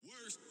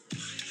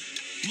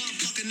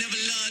Fucking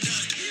never loved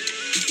her.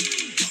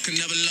 Fucking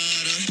never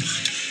loved her.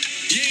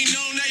 You ain't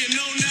know now, you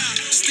know now.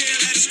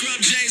 Still had to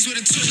scrub J's with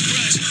a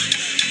toothbrush.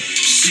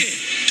 Shit.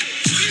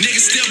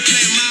 Niggas still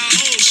playing my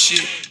old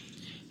shit.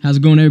 How's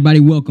it going, everybody?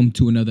 Welcome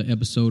to another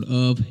episode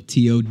of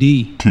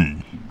T.O.D.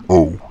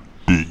 T.O.D.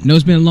 I know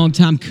it's been a long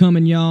time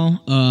coming, y'all.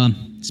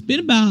 It's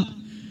been about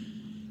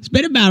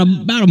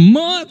a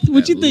month.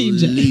 What you think,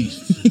 Jay?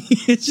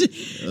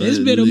 It's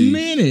been a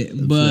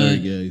minute, but sorry,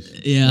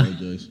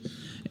 guys.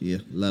 Yeah,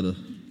 a lot of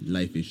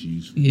life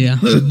issues. Yeah,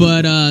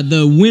 but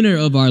the winner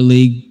of our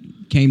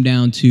league came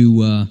down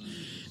to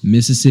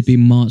Mississippi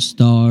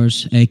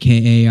Monstars,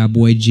 aka our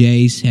boy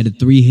Jace. Had a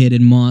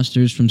 3-headed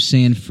monsters from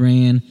San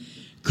Fran: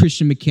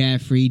 Christian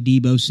McCaffrey,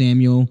 Deebo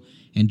Samuel,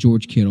 and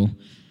George Kittle.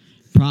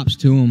 Props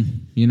to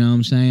him. You know what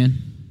I'm saying?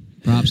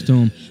 Props to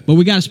him. But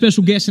we got a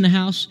special guest in the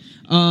house.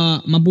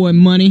 My boy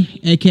Money,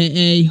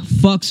 a.k.a.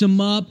 Fucx'em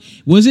Up.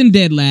 Wasn't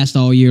dead last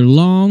all year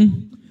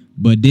long,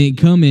 but didn't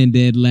come in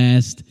dead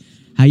last.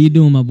 How you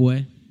doing, my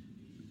boy?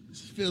 It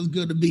feels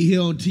good to be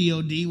here on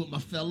T.O.D. with my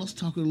fellas,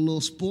 talking a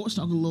little sports,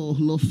 talking a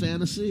little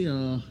fantasy.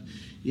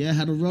 Yeah,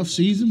 had a rough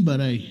season, but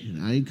hey,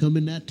 I ain't come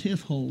in that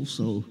 10th hole,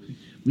 so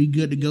we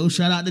good to go.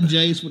 Shout out to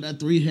Jace with that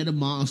 3-headed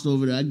monster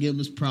over there. I give him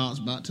his props.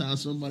 About time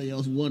somebody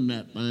else won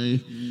that thing.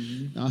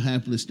 Mm-hmm. I'll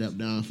happily step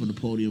down from the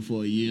podium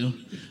for a year,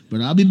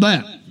 but I'll be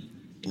back.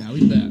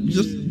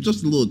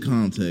 Just a little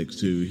context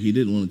too. He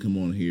didn't want to come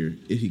on here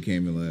if he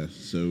came in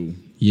last. So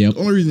yep. The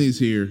only reason he's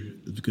here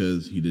is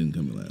because he didn't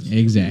come in last.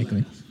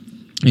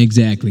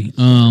 Exactly.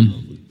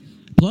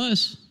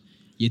 Plus,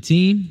 your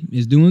team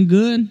is doing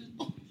good.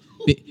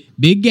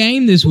 Big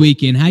game this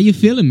weekend. How you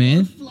feeling,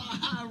 man? Fly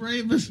high,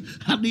 Ravens.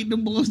 I need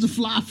them boys to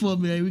fly for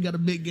me. We got a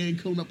big game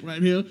coming up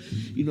right here.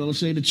 You know what I'm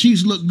saying? The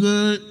Chiefs look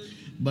good,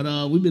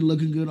 but we've been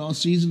looking good all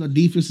season. Our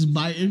defense is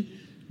biting.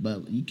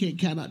 But you can't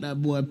count out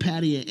that boy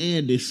Patty and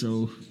Andy,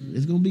 so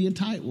it's going to be a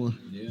tight one.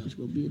 Yeah. It's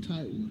going to be a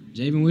tight one.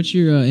 Javin, what's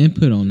your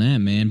input on that,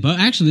 man? But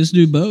actually, let's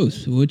do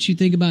both. What you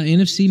think about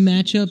NFC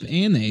matchup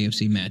and the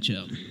AFC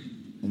matchup?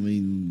 I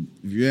mean,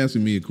 if you're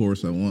asking me, of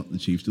course, I want the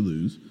Chiefs to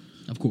lose.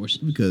 Of course.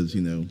 Because,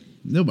 you know,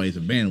 nobody's a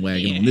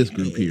bandwagon on this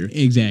group here.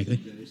 Exactly.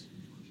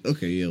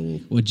 Okay, yeah, well.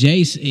 Well,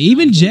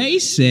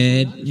 Jace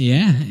said,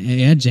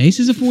 Jace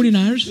is a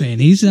 49ers fan.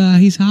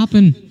 He's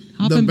hopping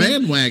the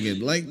bandwagon.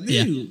 Like,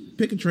 dude,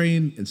 pick a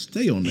train and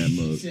stay on that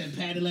mug. He said,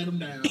 Patty, let him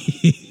down.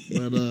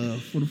 But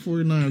for the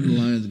 49ers and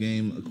Lions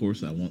game, of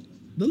course, I want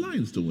the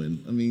Lions to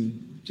win. I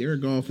mean,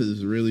 Jared Goff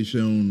has really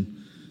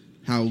shown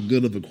how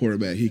good of a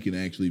quarterback he can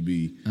actually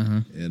be.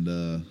 Uh-huh. And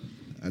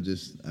I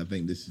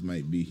think this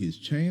might be his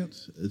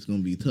chance. It's going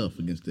to be tough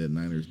against that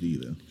Niners D,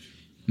 though.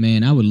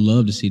 Man, I would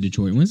love to see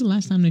Detroit. When's the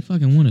last time they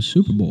fucking won a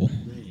Super Bowl?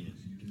 Man,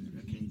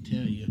 I can't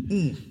tell you.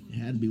 It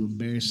had to be when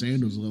Barry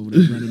Sanders was over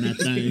there running that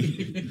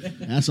thing.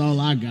 That's all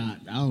I got.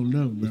 I don't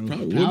know, bro.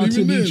 Power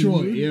to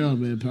Detroit. Yeah,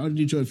 man. Power to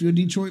Detroit. If you're a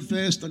Detroit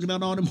fan, stuck it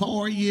out all them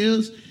hard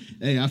years,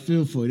 hey, I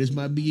feel for you. This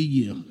might be a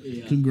year.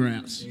 Yeah.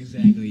 Congrats.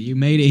 Exactly. You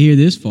made it here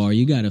this far.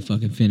 You got to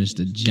fucking finish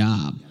the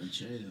job. Got a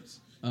chance.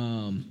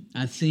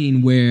 I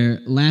seen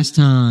where last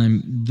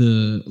time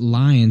the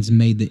Lions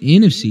made the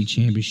NFC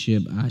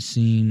Championship, I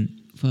seen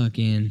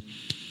fucking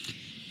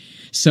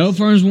cell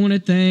phones won a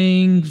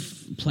thing,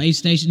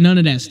 PlayStation, none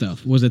of that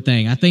stuff was a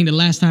thing. I think the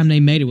last time they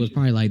made it was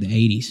probably like the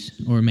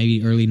 80s or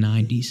maybe early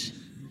 90s.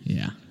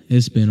 Yeah,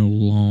 it's been a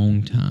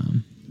long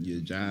time.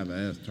 You jive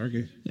ass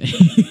turkey.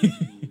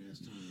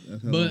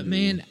 But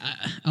man,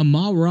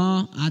 Amar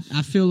Ra,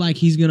 I feel like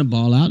he's gonna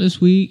ball out this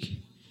week.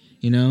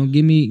 You know,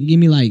 give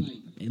me like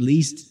at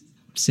least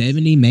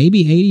 70,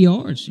 maybe 80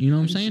 yards. You know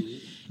what I'm saying?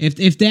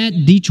 If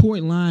that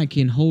Detroit line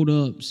can hold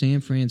up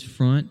San Fran's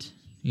front,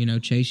 you know,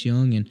 Chase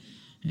Young and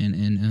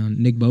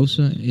Nick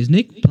Bosa. Is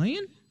Nick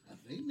playing? I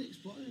think Nick's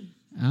playing.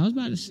 I was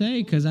about to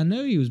say, because I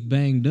know he was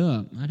banged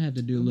up. I'd have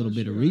to do a little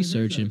bit of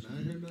researching.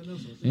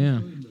 Yeah.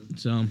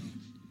 So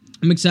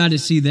I'm excited to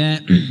see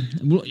that.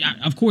 Well,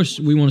 of course,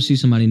 we want to see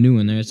somebody new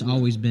in there. It's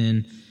always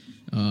been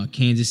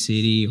Kansas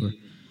City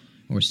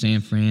or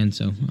San Fran,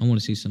 so I want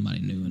to see somebody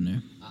new in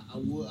there. I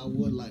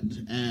would like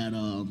to add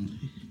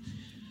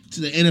to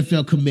the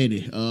NFL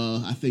committee.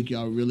 I think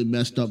y'all really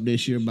messed up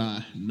this year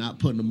by not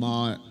putting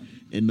Lamar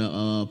in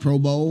the Pro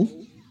Bowl.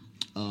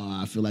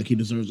 I feel like he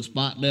deserves a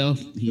spot now.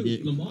 He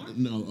did. Lamar?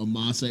 No,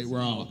 Amar St.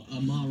 Ra.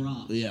 Amar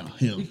Ra. Yeah,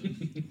 him.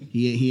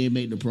 he ain't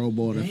made the Pro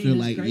Bowl. And I feel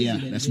like,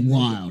 that's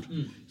wild.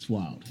 It's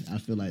wild. I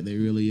feel like they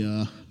really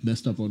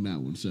messed up on that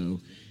one. So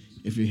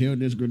if you're hearing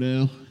this,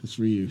 Grinnell, it's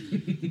for you.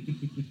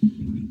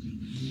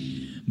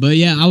 But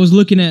yeah, I was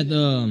looking at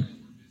the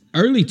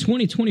early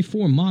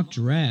 2024 mock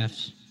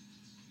drafts.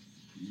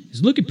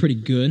 It's looking pretty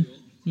good.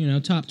 You know,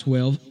 top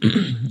 12.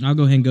 I'll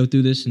go ahead and go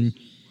through this and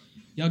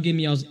y'all give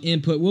me y'all's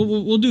input.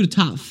 We'll do the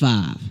top 5.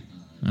 All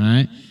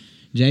right?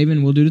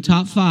 Javin, we'll do the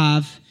top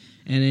 5,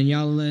 and then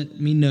y'all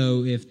let me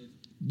know if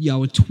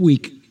y'all would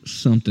tweak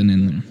something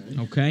in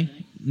there. Okay?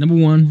 Number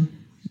 1,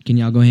 can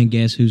y'all go ahead and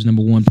guess who's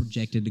number 1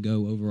 projected to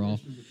go overall?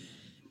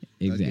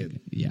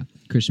 Exactly. Yeah,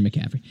 Christian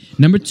McCaffrey.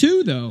 Number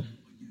 2, though,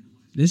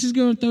 This is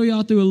going to throw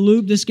y'all through a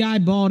loop. This guy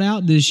balled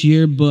out this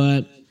year,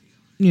 but,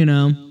 you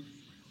know,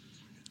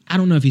 I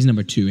don't know if he's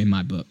number 2 in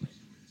my book.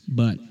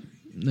 But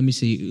let me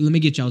see. Let me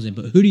get y'all's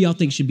input. Who do y'all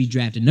think should be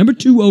drafted? Number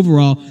 2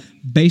 overall,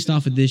 based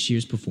off of this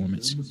year's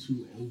performance. Number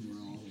 2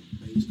 overall,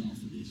 based off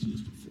of this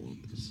year's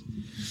performance.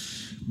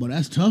 But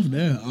that's tough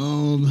there.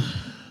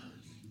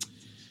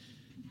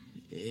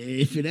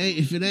 If it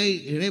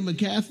ain't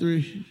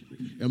McCaffrey,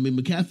 I mean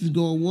McCaffrey's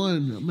going 1.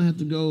 I'm gonna have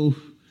to go.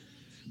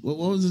 What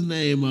was his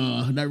name?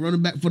 That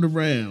running back for the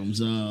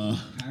Rams.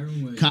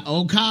 Kyren Williams.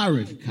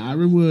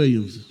 Kyren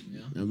Williams.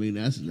 I mean,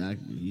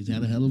 he's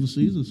had a hell of a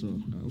season, so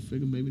I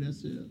figure maybe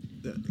that's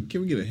it.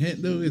 Can we get a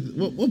hint though?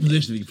 What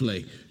position did he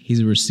play? He's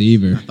a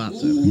receiver. I thought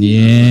so.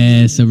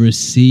 Yes, a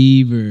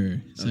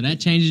receiver. So that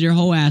changes your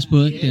whole ass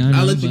book. Yeah.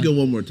 I'll let you go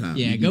one more time.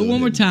 Yeah, go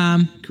one more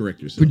time.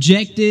 Correct yourself.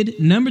 Projected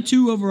number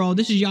 2 overall.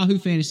 This is Yahoo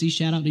Fantasy.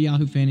 Shout out to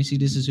Yahoo Fantasy.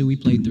 This is who we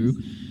played through.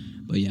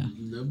 But yeah.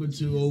 Number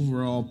 2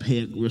 overall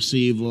pick,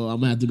 receiver. I'm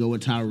going to have to go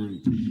with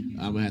Tyreek.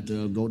 I'm going to have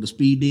to go with the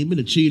speed demon,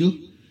 the cheetah.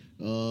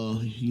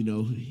 You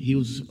know, he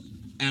was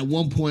at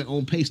one point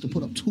on pace to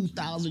put up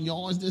 2,000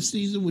 yards this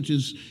season, which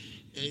is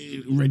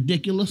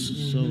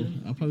ridiculous. So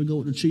I'll probably go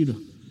with the cheetah.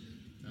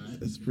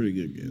 That's a pretty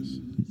good guess.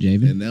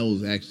 Javin? And that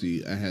was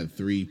actually, I had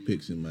 3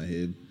 picks in my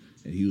head,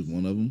 and he was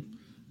one of them.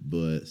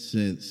 But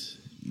since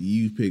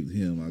you picked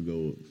him, I'll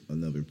go with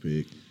another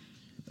pick.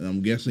 And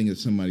I'm guessing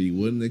it's somebody you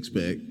wouldn't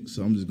expect,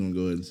 so I'm just going to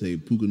go ahead and say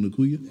Puka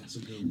Nacua.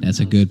 That's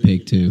a good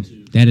pick, too.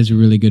 That is a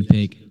really good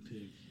pick.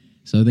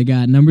 So they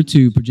got number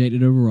 2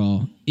 projected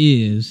overall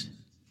is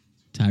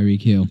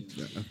Tyreek Hill.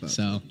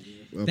 So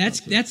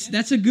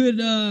that's a good.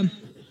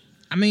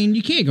 I mean,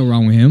 you can't go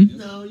wrong with him.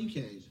 No, you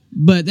can't.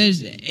 But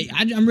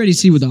I'm ready to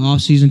see what the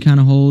offseason kind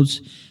of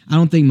holds. I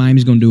don't think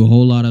Miami's going to do a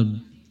whole lot of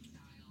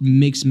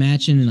mixed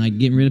matching and like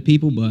getting rid of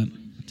people, but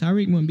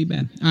Tyreek wouldn't be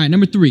bad. All right,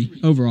 number 3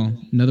 overall,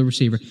 another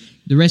receiver.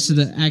 The rest of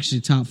the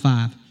actually top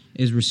 5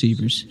 is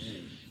receivers.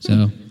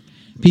 So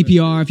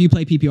PPR, if you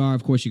play PPR,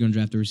 of course you're going to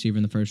draft a receiver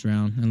in the first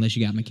round, unless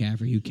you got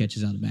McCaffrey who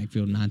catches out the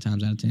backfield 9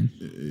 times out of 10.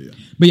 Yeah.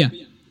 But yeah.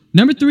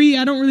 Number 3,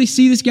 I don't really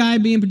see this guy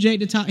being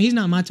projected top. He's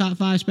not my top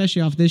 5,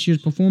 especially off this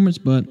year's performance,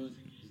 but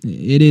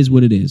it is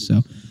what it is.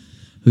 So,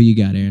 who you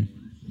got, Aaron?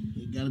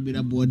 It got to be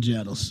that boy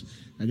Jettles.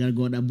 I got to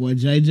go with that boy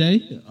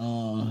JJ.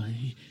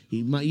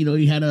 He might, you know,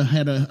 he had a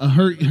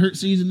hurt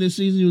season this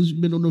season. He's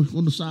been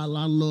on the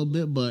sideline a little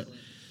bit, but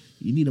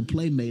you need a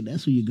playmate.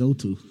 That's who you go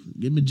to.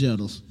 Give me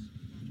Jettles.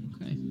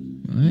 Okay.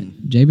 All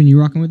right. Javin, you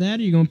rocking with that,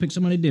 or you going to pick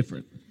somebody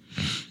different?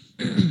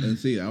 And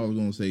see, I was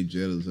going to say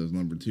Jettas as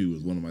number 2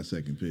 as one of my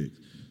second picks.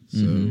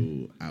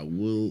 So I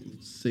will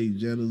say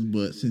Jettas,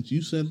 but since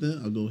you said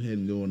that, I'll go ahead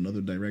and go another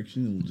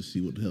direction, and we'll just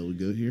see what the hell we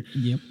go here.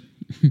 Yep.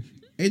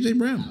 A.J.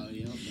 Brown.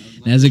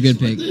 That's a good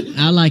pick.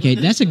 I like it.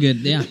 That's a good,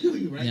 yeah.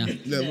 Yeah.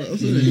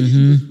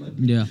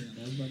 Yeah.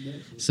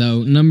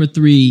 So, number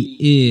 3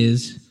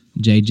 is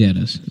Jay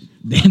Jettas.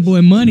 That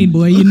boy money,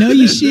 boy. You know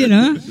your shit,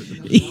 huh?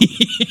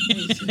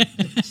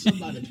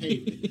 Somebody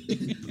paid me.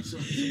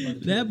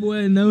 That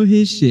boy know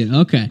his shit.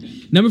 Okay.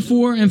 Number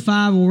 4 and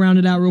 5, we'll round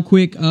it out real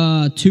quick.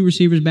 2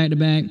 receivers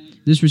back-to-back.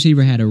 This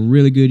receiver had a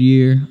really good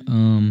year.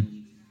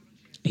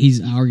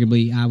 He's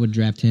arguably, I would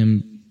draft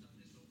him.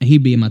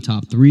 He'd be in my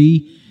top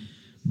 3.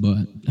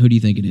 But who do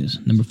you think it is?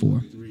 Number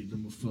 4.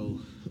 Number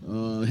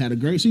 4. Had a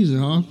great season,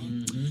 huh?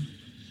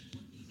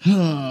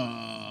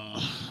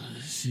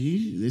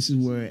 See, this is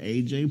where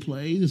AJ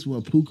plays. This is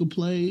where Puka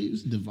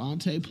plays.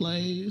 Devontae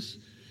plays.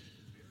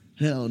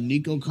 Hell,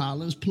 Nico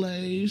Collins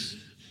plays.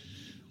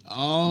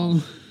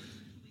 I'll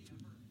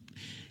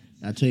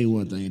tell you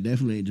one thing. It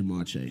definitely ain't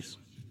Jamar Chase.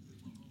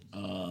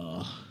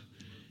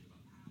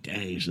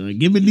 Dang, son.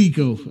 Give me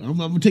Nico. I'm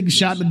going to take a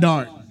shot in the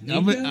dark.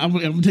 I'm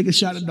going to take a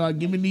shot in the dark.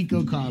 Give me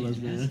Nico Collins,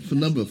 man. For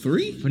number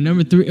 3? For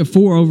number 3,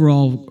 4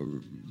 overall.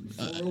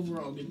 4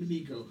 overall. Give me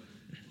Nico.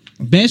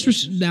 Best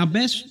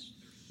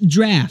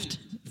draft.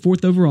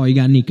 4th overall, you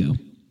got Nico.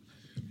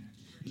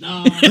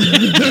 No, bring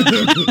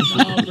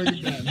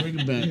it back. Bring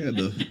it back. You had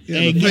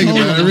to think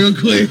about it real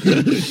quick.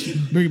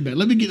 Bring it back.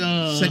 Let me get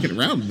second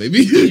round,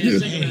 maybe. Yeah,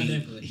 second round,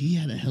 definitely. He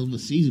had a hell of a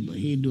season, but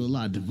he didn't do a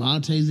lot.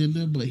 Devontae's in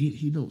there, but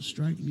he don't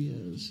strike me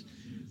as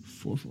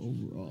 4th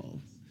overall.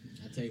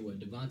 I tell you what,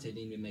 Devontae didn't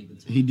even make the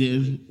top. He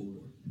did.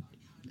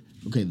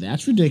 24. Okay,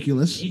 that's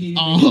ridiculous.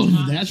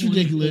 That's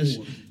ridiculous.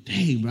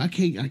 Dang, bro, I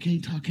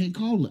can't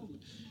call it.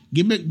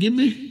 Give me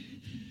Devontae.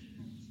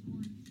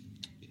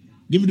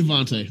 Give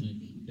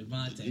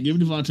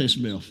me Devontae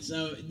Smith.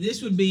 So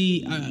this would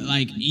be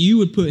like you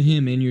would put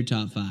him in your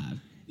top 5.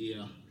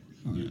 Yeah.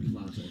 All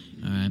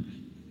right.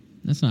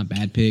 That's not a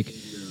bad pick,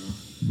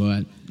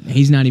 but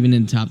he's not even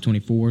in the top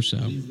 24. So.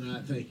 He's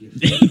not. Thank you.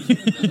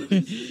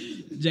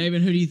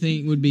 Javin, who do you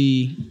think would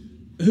be?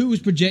 Who was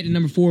projected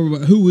number 4?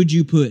 But who would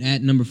you put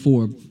at number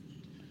 4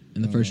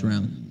 in the first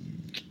round?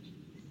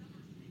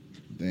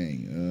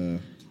 Dang.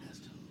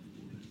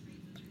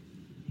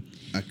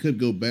 I could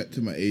go back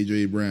to my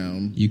A.J.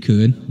 Brown. You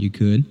could.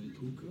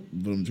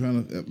 But I'm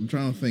trying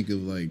to think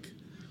of like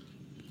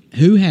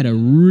Who had a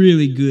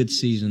really good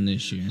season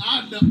this year?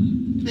 I know,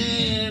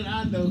 man.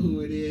 I know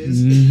who it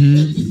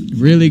is.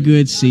 Really good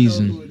I know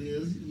season. who it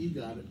is. You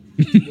got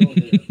it. Go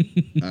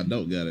ahead. I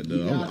don't got it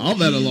though. got it.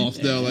 I'm at a loss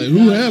now. Like,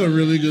 who had a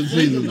really good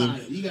season? Think about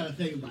it. You got to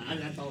think about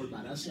it. I thought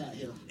about it. I sat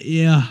here.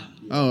 Yeah.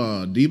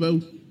 Oh,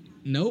 Debo.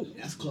 Nope.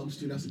 That's close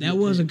too. That's a That good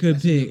was a pick. good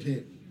That's pick.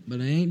 good But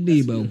it ain't That's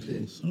a Debo. good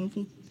pick. Son of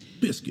a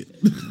biscuit.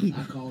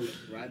 I call it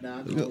right now.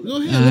 I call it. Go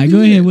All ahead. right,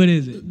 go ahead. What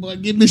is it? Boy,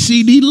 give me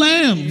CD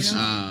Lambs.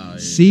 Ah, yeah.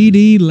 C.D.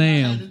 I had to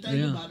Lamb. think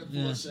Yeah. about it for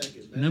a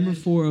second, man. Number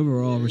 4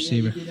 overall Yeah,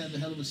 receiver. he did have a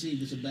hell of a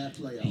season. It's a bad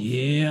playoff.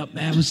 Yep,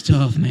 that was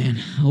tough, man.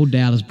 Old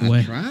Dallas I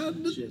boy.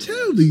 tried to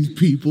tell these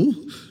people.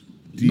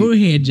 Go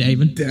ahead,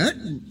 Javin. Dak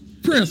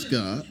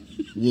Prescott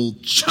will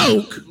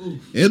choke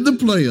in the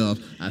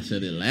playoffs. I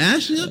said it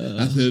last year.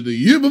 I said it the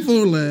year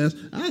before last.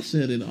 I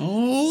said it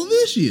all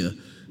this year.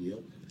 Yep.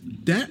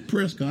 Dak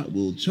Prescott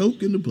will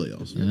choke in the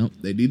playoffs. Yep.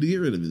 They need to get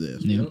rid of his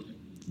ass. Yep.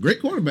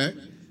 Great quarterback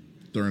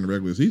during the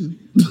regular season.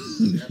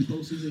 That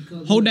postseason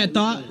comes Hold up. that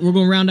thought. We're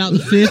gonna round out the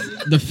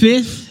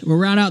fifth. We'll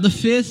round out the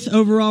 5th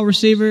overall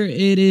receiver.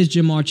 It is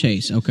Jamar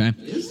Chase. Okay.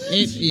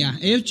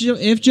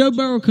 If Joe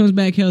Burrow comes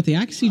back healthy,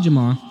 I can see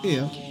Jamar.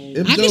 Yeah.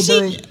 I can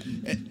see-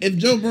 If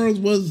Joe Burrows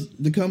was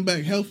to come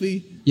back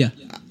healthy Yeah.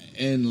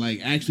 and like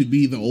actually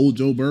be the old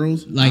Joe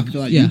Burrows, Like, I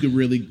feel like yeah. you could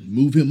really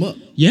move him up.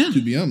 Yeah.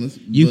 To be honest,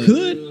 You But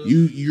could.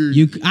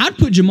 I'd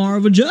put Jamar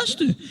over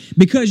Justin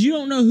because you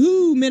don't know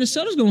who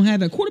Minnesota's gonna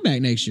have at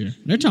quarterback next year.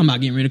 They're talking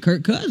about getting rid of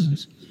Kirk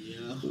Cousins. Yeah.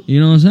 You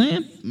know what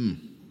I'm saying?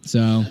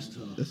 So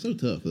That's so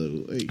tough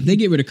though. Hey, if they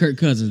get rid of Kirk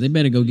Cousins, they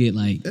better go get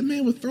like. that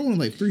man was throwing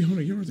like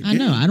 300 yards a game. I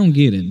know. I don't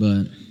get it, but I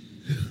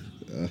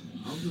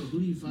don't know. Who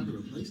do you find to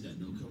replace that,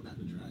 though, coming out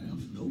the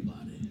draft?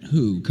 Nobody.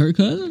 who? Kirk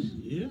Cousins?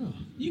 Yeah.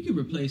 You could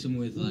replace him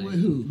with like,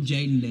 who?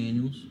 Jaden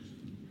Daniels.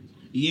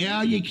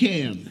 Yeah, you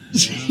can.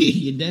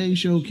 You dang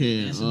sure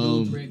can.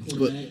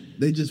 But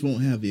they just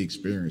won't have the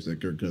experience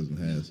that Kirk Cousins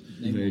has.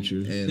 Very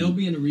true. And They'll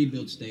be in the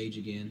rebuild stage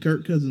again.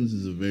 Kirk Cousins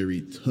is a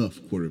very tough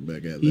quarterback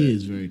at that. He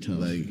is very tough.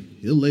 Like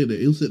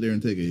he'll sit there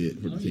and take a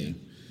hit for the team.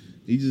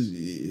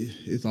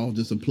 It's all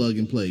just a plug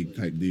and play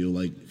type deal,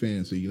 like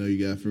fancy. You know,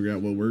 you gotta figure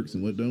out what works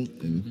and what don't.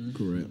 And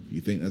Correct.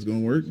 you think that's gonna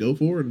work, go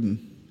for it, and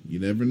you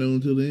never know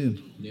until the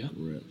end. Yeah.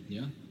 Correct.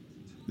 Yeah.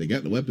 They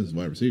got the weapons of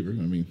wide receiver.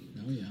 I mean,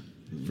 Oh yeah.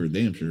 for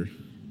damn sure.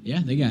 Yeah,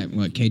 they got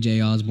what?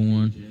 KJ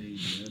Osborne,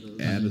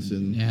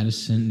 Addison.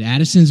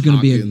 Addison's going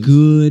to be a Hawkins.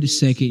 good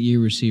second-year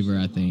receiver,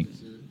 I think.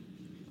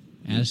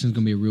 Addison's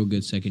going to be a real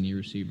good second-year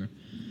receiver.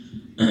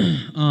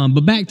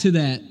 But back to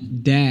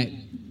that Dak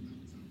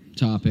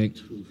topic.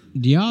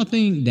 Do y'all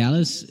think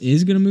Dallas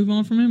is going to move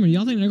on from him, or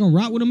y'all think they're going to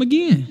rock with him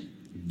again?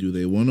 Do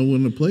they want to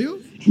win the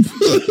playoff?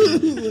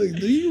 Like,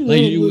 do you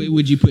Like, wanna win-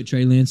 would you put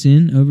Trey Lance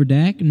in over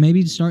Dak and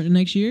maybe start the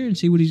next year and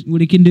see what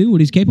he can do,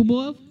 what he's capable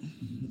of?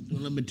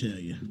 Well, let me tell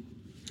you.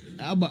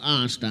 Albert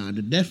Einstein,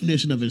 the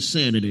definition of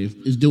insanity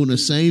is doing the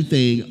same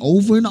thing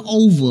over and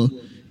over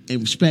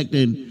and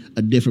expecting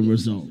a different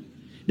result.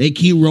 They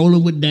keep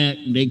rolling with Dak.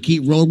 They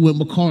keep rolling with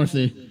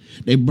McCarthy.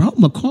 They brought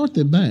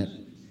McCarthy back.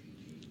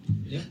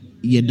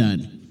 You're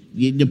done.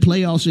 The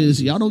playoffs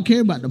is, y'all don't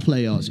care about the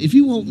playoffs. If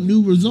you want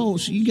new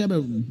results, you got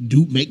to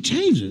make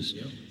changes.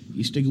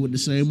 You sticking with the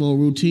same old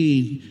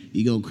routine,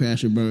 you're going to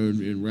crash and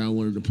burn in round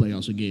 1 of the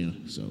playoffs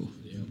again. So.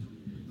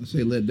 I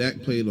say let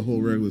Dak play the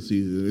whole regular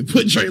season and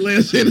put Trey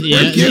Lance in. Yeah,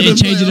 and give and him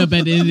change it playoff. up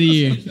at the end of the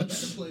year.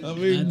 I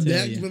mean, tell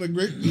Dak's ya. been a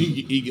great.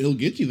 He'll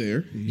get you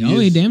there. Oh,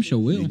 he damn sure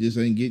will. He just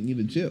ain't getting you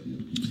the chip.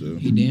 So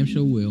He damn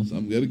sure will.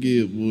 I'm gonna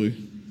give, boy.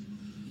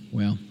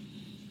 Well,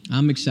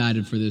 I'm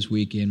excited for this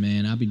weekend,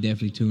 man. I'll be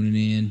definitely tuning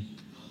in.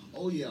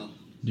 Oh, yeah.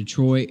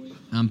 Detroit,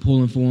 I'm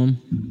pulling for them.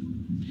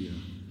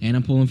 And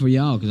I'm pulling for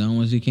y'all because I don't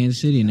want to see Kansas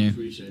City in there.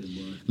 Appreciate it,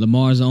 boy.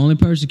 Lamar's the only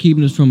person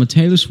keeping us from a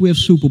Taylor Swift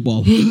Super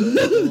Bowl. I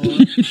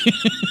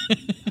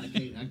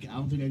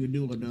don't think I could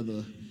do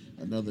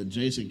another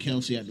Jason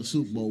Kelsey at the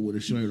Super Bowl with a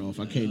shirt off.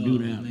 I can't do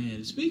that.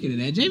 Man, speaking of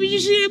that, Jamie, you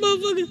see that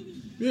motherfucker?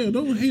 Yeah,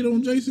 don't hate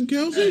on Jason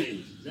Kelsey. Hey,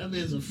 that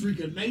man's a freak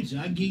of nature.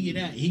 I give you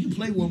that. He can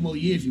play one more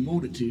year if he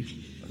wanted to.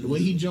 The way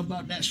he jump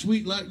out that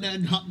suite like that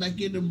and hop back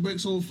in the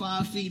bricks on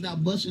 5 feet,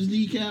 not bust his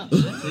kneecap.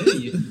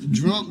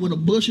 Drunk with a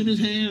bush in his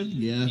hand.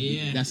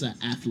 Yeah. That's an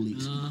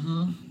athlete.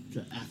 Uh-huh. It's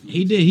an athlete.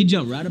 He did. He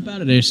jumped right up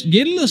out of there.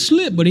 Get a little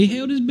slip, but he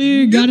held his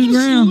beard, got his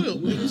ground.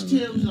 With his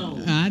Tim's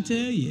on. I tell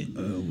you.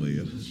 Oh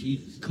man.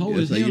 Jesus. Cold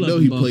Yeah, as so hell you up know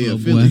in he play Buffalo,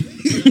 at Philly. boy.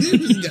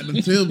 He got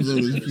the Timbs on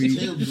his feet.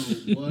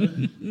 Tim's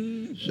on,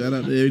 boy. Shout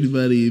out to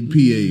everybody in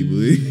PA,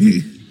 boy.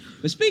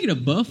 But speaking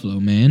of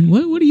Buffalo, man,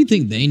 what do you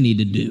think they need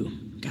to do?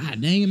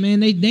 God dang it, man.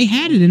 They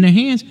had it in their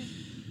hands.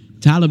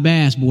 Tyler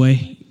Bass,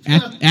 boy,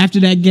 after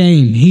that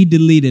game, he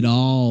deleted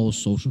all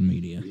social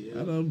media.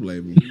 I don't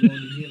blame You him.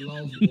 want to get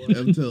lost, boy.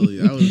 I'm telling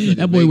you, I was taking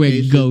That boy went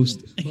vacation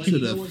ghost. But to you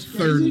know the what's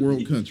third crazy?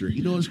 world country.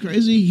 You know what's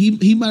crazy?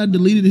 He might have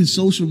deleted his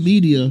social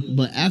media,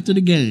 but after the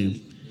game,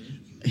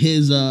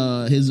 his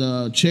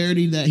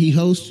charity that he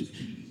hosts,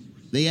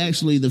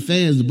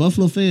 the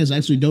Buffalo fans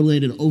actually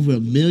donated over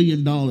 $1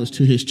 million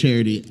to his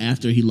charity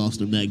after he lost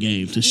them that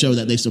game to show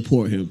that they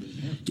support him.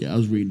 Yeah, I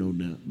was reading on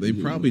that. They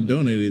probably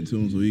donated it to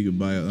him so he could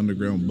buy an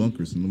underground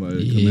bunker so nobody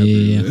would come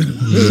after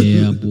him.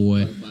 Yeah,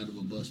 boy. Buy them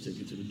a bus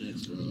ticket to the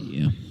next.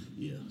 Yeah.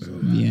 Yeah. So,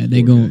 Yeah,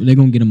 they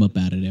gonna get him up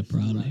out of there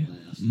probably.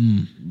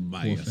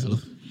 By Poor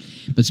yourself. fella.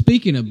 But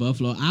speaking of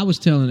Buffalo, I was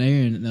telling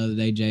Aaron the other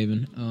day,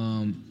 Javin,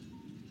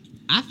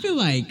 I feel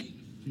like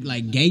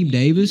Gabe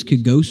Davis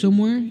could go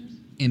somewhere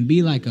and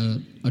be like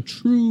a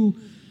true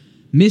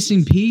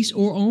missing piece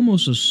or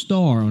almost a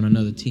star on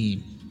another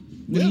team.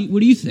 What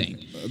do you think?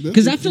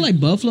 Because I feel like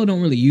Buffalo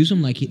don't really use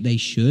him like they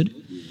should.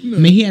 No. I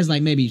mean, he has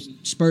like maybe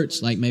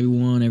spurts, like maybe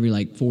one every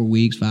like 4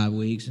 weeks, 5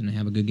 weeks, and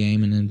have a good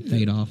game and then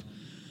fade off.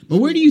 But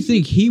where do you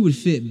think he would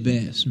fit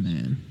best,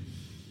 man?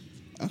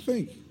 I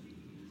think,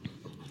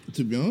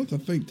 to be honest, I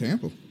think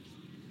Tampa.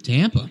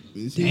 Tampa.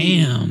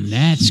 Damn,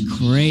 that's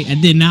great. I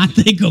did not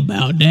think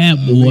about that,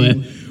 boy. I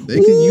mean, they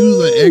could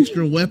use an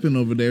extra weapon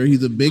over there.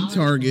 He's a big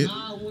target.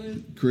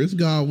 Chris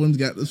Godwin's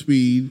got the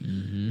speed.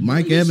 Mm-hmm.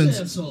 Mike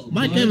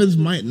Evans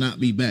might not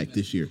be back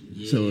this year.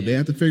 Yeah. So they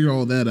have to figure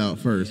all that out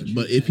first.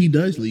 But if he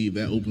does leave,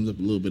 that opens up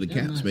a little bit of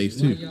cap space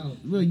too.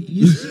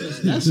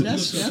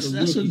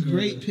 That's a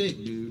great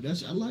pick, dude.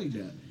 I like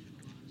that.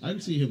 I can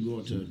see him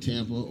going to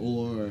Tampa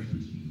or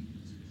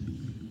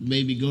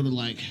maybe go to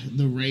like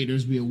the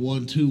Raiders, be a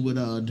 1-2 with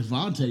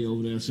Devontae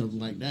over there or something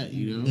like that,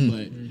 you know.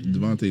 But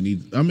Devontae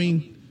needs. I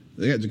mean,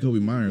 they got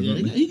Jacoby Myers. Yeah,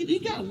 he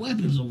got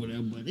weapons over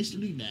there, but they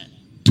still need that.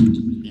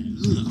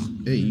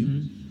 Hey,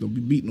 you don't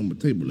be beating on my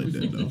table like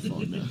that, though.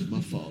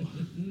 My fault.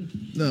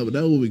 No, but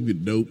that would be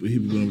dope if he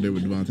was going over there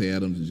with Devontae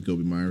Adams and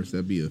Jacoby Myers.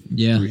 That'd be a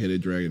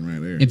three-headed dragon right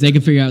there. If they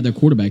can figure out their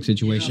quarterback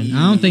situation.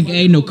 I don't think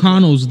Aiden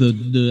O'Connell's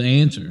the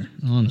answer,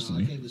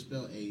 honestly. I can't even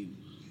spell Aiden.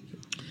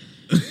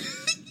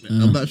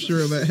 I'm not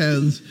sure if that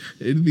has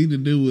anything to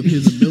do with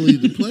his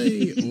ability to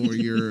play or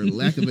your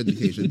lack of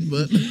education,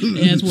 but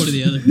yeah, it's one or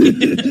the other.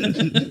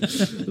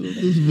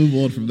 Let's move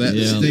on from that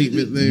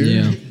statement there.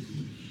 Yeah.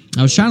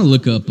 I was trying to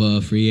look up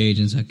free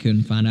agents. I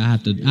couldn't find it. I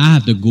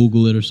have to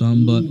Google it or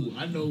something. But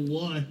I know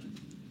one.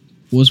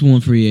 What's one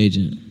free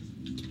agent?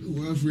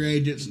 One free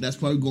agent. That's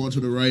probably going to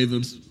the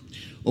Ravens.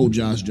 Oh,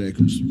 Josh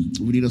Jacobs.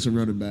 We need us a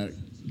running back.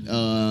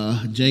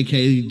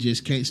 J.K.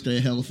 just can't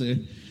stay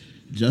healthy.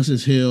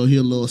 Justice Hill, he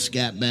a little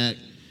scat back.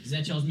 Is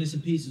that y'all's missing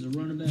pieces of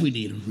running back? We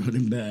need a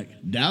running back.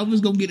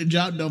 Dalvin's going to get the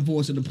job done for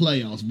us in the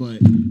playoffs, but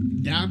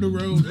down the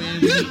road, man.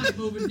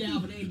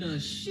 Dalvin ain't done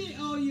shit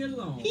all year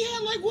long. He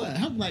had like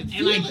what? Like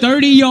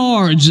 30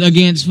 yards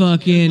against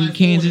fucking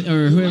Kansas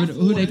or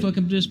who they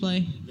fucking just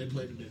play? They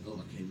played today. Oh,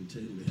 I can't even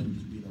tell you who they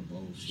just beat up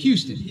on.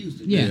 Houston.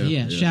 Yeah.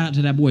 Yeah. Shout out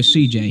to that boy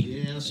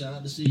CJ. Yeah, shout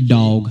out to CJ.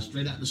 Dog.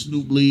 Straight out the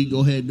Snoop League. Go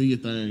ahead and do your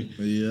thing.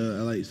 Yeah,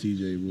 I like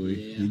CJ, boy.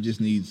 Yeah. He just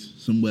needs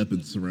some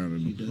weapons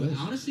surrounding him. But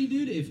honestly,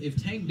 dude,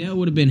 if Tank Dell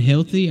would have been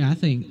healthy, I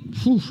think,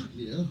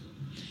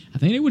 I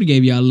think they would have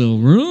gave y'all a little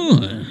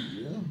run.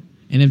 Yeah.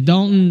 And if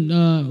Dalton,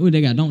 who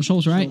they got? Dalton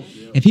Schultz, right?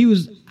 Yeah. If he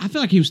was, I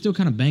feel like he was still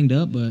kind of banged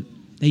up, but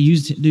they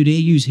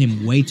use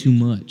him way too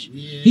much.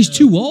 Yeah. He's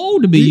too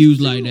old to be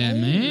used like that,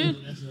 man.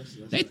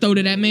 They throw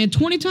to that man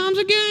 20 times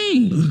a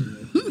game.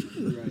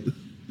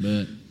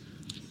 But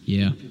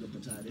yeah.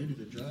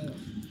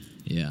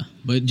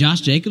 But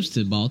Josh Jacobs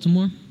to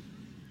Baltimore.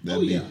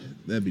 That'd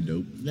be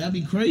dope. That'd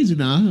be crazy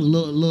now. A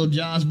little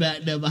Josh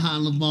back there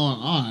behind Lamar.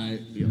 All right,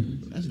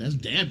 that's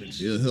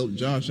damage. It'll help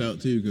Josh out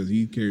too because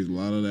he carries a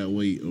lot of that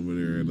weight over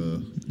there at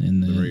the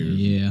Raiders.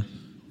 Yeah.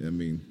 I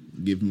mean,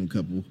 give him a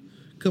couple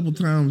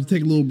times,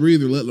 take a little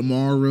breather, let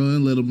Lamar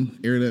run, let him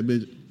air that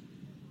bitch.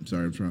 I'm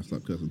sorry, I'm trying to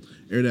stop cussing.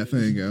 Air that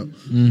thing out.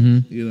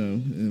 Mm-hmm. You know,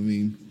 I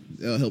mean,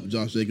 that'll help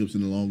Josh Jacobs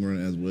in the long run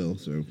as well.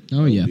 So,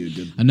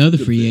 another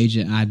free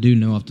agent I do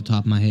know off the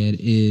top of my head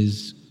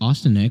is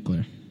Austin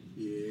Eckler.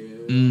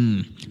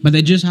 Yeah. But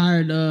they just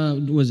hired.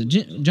 Was it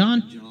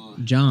John?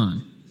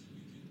 John.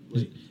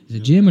 Wait, is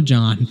it Jim or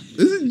John? Is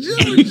it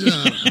Jim or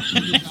John?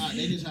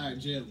 They just hired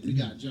Jim. We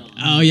got John.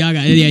 Oh, y'all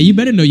got. Yeah, you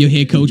better know your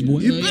head coach, boy.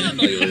 You better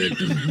know your head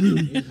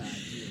coach.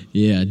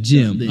 Yeah,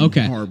 Jim.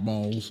 Okay. Hard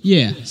balls.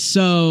 Yeah.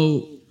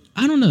 So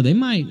I don't know. They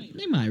might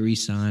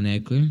re-sign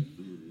Eckler.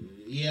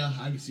 Yeah,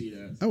 I can see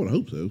that. I would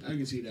hope so. I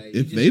can see that.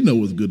 If they know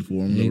what's good for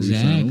him, they'll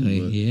resign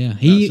him, yeah.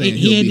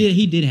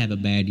 He did have a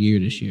bad year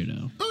this year,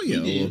 though. Oh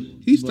yeah,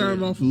 he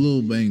started off a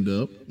little banged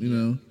up, you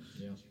know.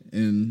 Yeah.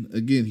 And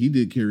again, he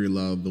did carry a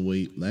lot of the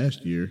weight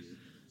last year.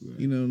 Right.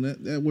 You know,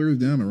 that wears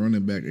down a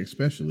running back,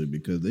 especially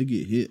because they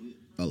get hit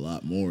a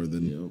lot more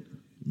than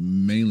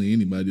mainly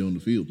anybody on the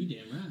field. You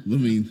damn right. I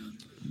mean,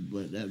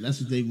 but that's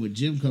the thing with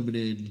Jim coming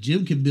in.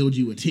 Jim can build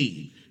you a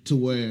team to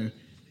where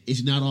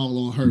it's not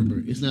all on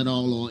Herbert. It's not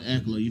all on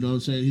Eckler. You know what I'm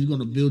saying? He's going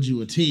to build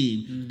you a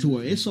team to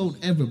where it's on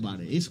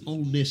everybody. It's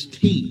on this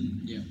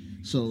team. Yeah.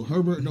 So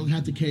Herbert don't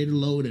have to carry the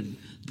load and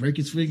break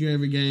his finger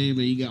every game,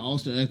 and you got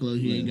Austin Eckler.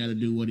 He ain't got to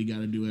do what he got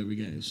to do every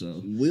game.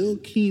 So will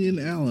Keenan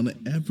Allen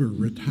ever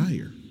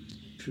retire?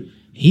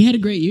 He had a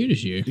great year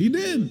this year. He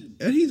did,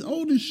 and he's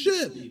old as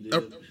shit.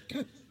 God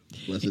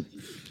bless it.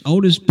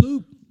 Old as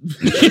poop.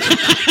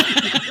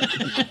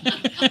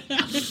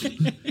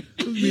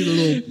 Be the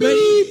little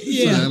beep.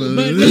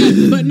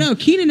 But no,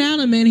 Keenan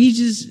Allen, man,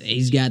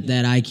 he's got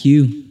that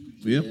IQ.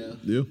 Yep.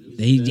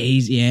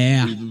 He's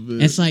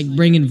It's like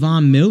bringing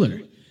Von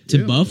Miller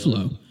to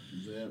Buffalo.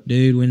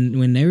 Dude,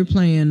 when they were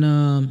playing,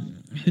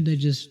 who'd they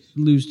just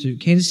lose to?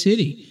 Kansas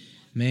City.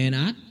 Man,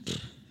 I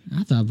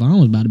thought Von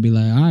was about to be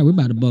like, all right, we're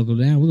about to buckle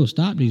down. We're going to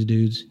stop these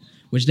dudes,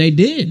 which they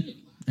did.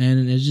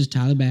 And it's just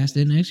Tyler Bass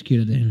didn't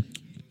execute it then.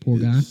 Poor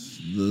guy. It's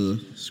the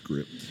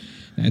script.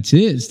 That's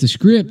it. It's the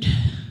script.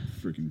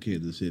 Freaking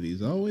Kansas City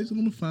is always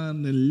going to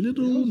find a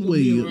little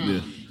way up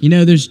there. You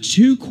know, there's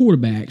two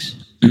quarterbacks.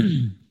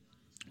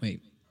 Wait.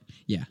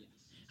 Yeah.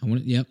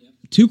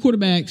 Two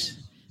quarterbacks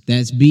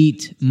that's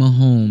beat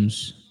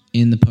Mahomes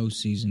in the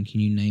postseason.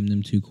 Can you name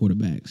them two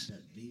quarterbacks?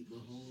 That beat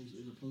Mahomes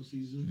in the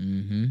postseason?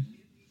 Mm-hmm.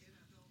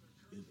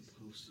 In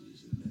the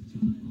postseason.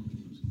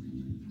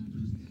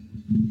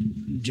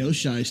 Joe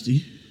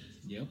Shiesty.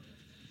 Yep.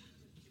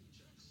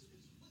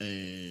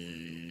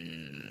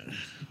 And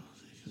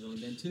There's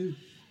only been two.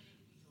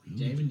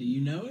 Javin, do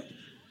you know it?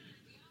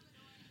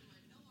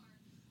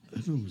 I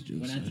thought it was Joe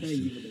Shiesty. I tell you,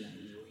 you'll be like,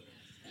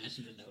 I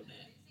should have known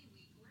that.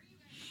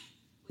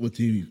 What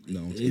team?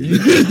 No.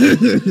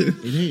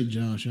 It ain't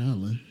Josh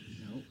Allen.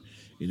 Nope.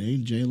 It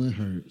ain't Jalen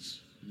Hurts.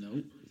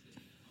 Nope.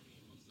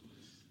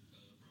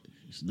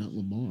 It's not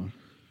Lamar.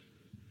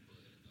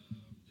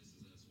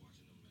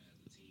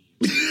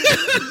 He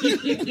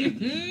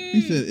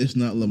said it's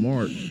not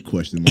Lamar,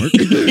 question mark.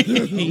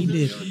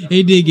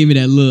 He did give me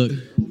that look.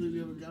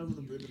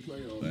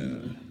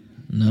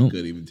 No.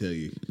 Couldn't even tell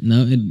you.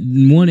 No,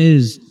 one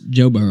is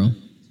Joe Burrow.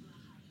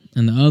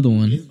 And the other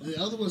one. The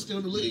other one's still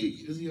in the league.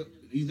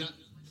 He's not.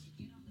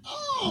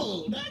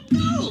 Oh, that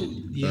go.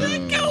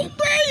 That go,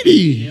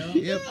 Brady.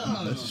 Yep.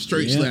 That's a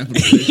straight slap in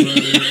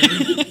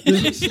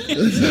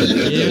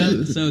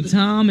Yeah. So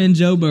Tom and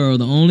Joe Burrow,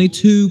 the only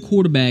two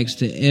quarterbacks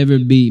to ever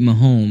beat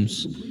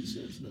Mahomes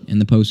in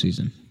the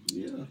postseason.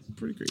 Yeah.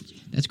 Pretty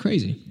crazy. That's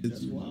crazy.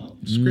 It's Wow.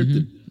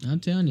 scripted. I'm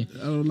telling you.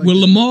 don't like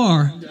Will that.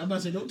 Lamar I'm about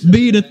to say, don't tell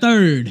be me the that.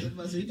 third? I'm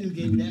about to say, he just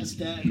gave me that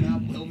stat, and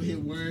I'm over here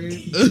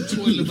worried,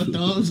 twiddling my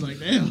thumbs like,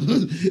 damn.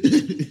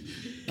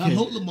 I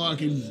hope Lamar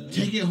can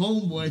take it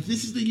home, boy. If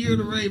this is the year of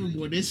the Raven,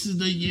 boy, this is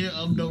the year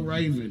of the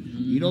Raven.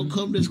 You don't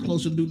come this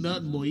close and do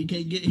nothing, boy. You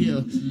can't get here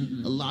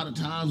a lot of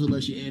times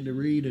unless you're Andy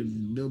Reid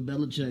and Bill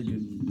Belichick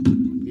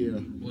and, yeah.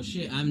 Well,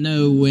 shit, I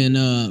know when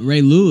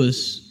Ray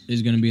Lewis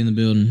is going to be in the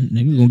building,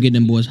 they're going to get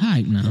them boys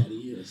hyped now.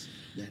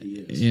 That he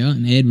is. Yeah,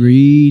 and Ed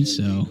Reed,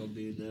 so. Gonna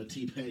be in there.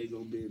 T.P.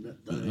 gonna be in that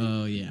thing.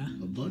 Oh, yeah.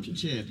 A bunch of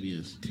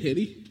champions.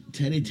 Teddy?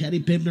 Teddy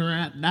pinned her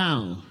right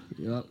down.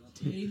 Yep.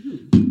 Teddy who?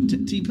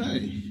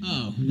 T-Pay.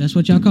 Oh, that's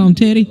what y'all call him,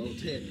 Teddy? Oh,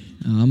 Teddy.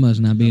 Oh, I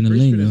must not be in the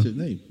Pretty sure lingo. that's his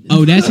name.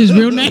 Oh, that's his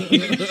real name? I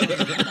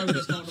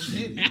just called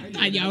him Teddy. I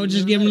thought y'all were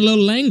just giving him a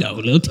little lingo, a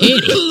little Teddy.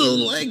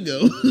 Little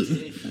Lango.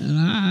 All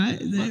right,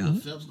 there.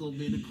 Phelps gonna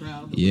be in the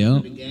crowd.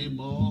 Yep. The game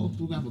ball.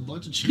 We got a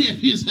bunch of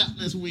champions out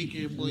this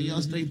weekend, boy.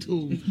 Y'all stay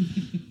tuned.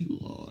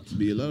 Lord.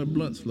 Be a lot of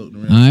blunts floating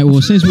around. All right,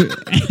 well, since we're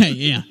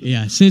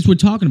since we're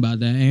talking about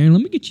that, Aaron,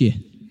 let me get your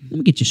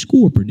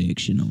score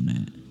prediction on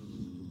that.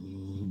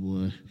 Oh,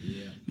 boy.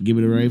 Give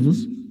me the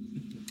Ravens.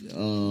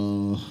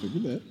 Look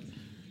at that.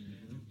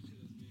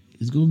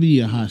 It's gonna be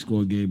a high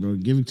scoring game, bro.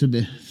 Give it to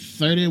me.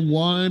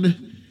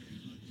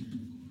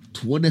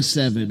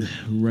 31-27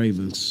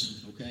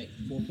 Ravens. Okay,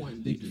 4-point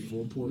victory.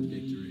 4-point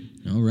victory.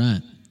 All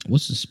right.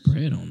 What's the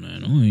spread on that?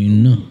 I don't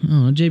even know.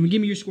 Oh, Jamie,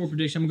 give me your score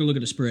prediction. I'm going to go look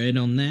at the spread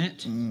on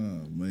that. Oh,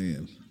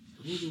 man.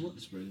 What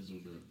the spread is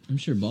on that? I'm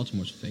sure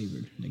Baltimore's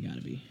favored. They got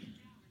to be.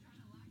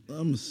 I'm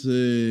going to say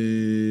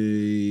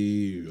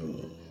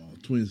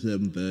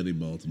 27-30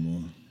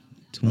 Baltimore.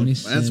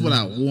 27. That's what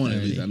I want,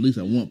 at least. At least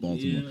I want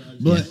Baltimore. Yeah,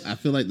 But I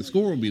feel like the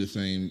score will be the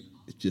same.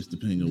 It's just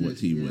depending on what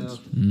team wins.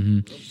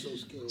 I'm so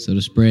scared. So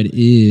the spread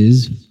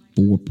is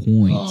 4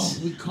 points. Oh,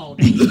 we called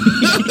it.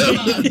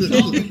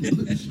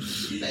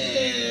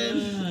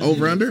 Man.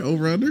 Over under?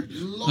 Lord.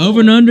 Over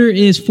and under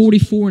is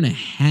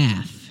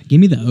 44.5. Give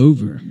me the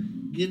over.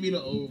 Give me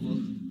the over.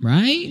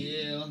 Right?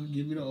 Yeah,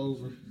 give me the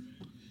over.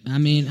 I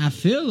mean, I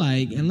feel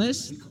like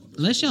unless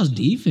y'all's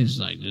defense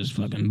like just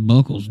fucking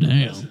buckles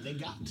down. They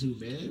got to,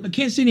 man. But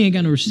Kansas City ain't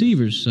got no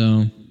receivers,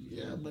 so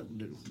Yeah, but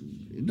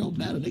it don't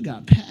matter. They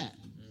got Pat.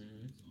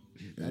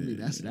 I mean,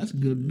 that's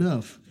good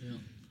enough.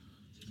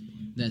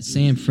 that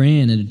San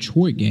Fran and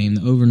Detroit game,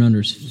 the over and under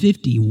is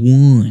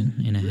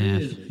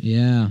 51.5.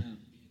 Yeah.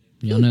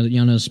 Y'all know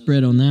the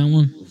spread on that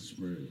one? What's the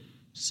spread?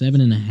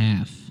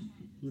 7.5.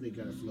 Who they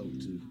got to float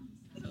to?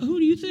 Who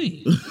do you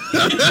think? You're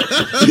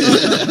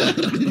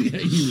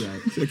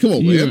right. Come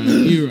on,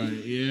 man. You're right.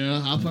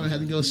 Yeah, I'll probably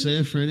have to go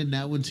San Fran in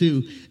that one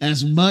too.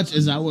 As much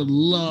as I would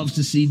love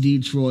to see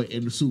Detroit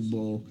in the Super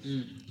Bowl,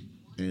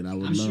 and I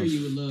would I'm love. sure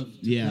you would love to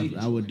Yeah, play I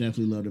Detroit. would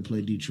definitely love to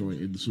play Detroit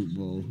in the Super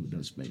Bowl.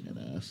 Don't spank that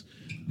ass,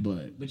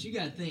 but But you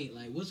got to think,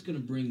 like, what's going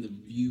to bring the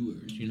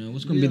viewers, you know?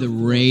 What's going to be the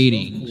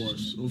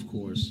ratings? Of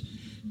course.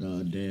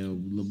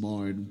 Damn,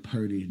 Lamar and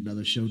Purdy,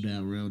 another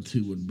showdown round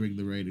 2 would bring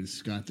the ratings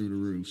sky through the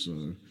roof.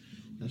 So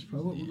that's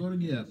probably what we're going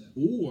to get.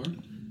 Or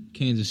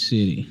Kansas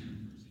City.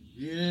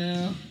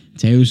 yeah,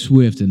 Taylor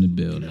Swift in the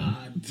building.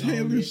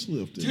 Taylor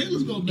Swift.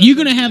 Taylor's gonna You're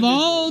going to have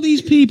all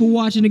these people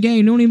watching the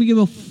game don't even give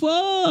a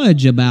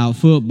fudge about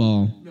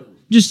football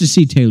just to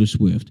see Taylor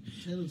Swift.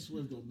 Taylor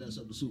Swift gonna mess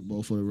up the Super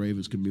Bowl for the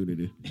Ravens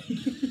community.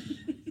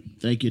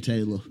 Thank you,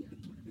 Taylor.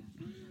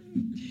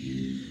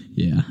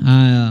 Yeah,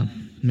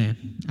 man,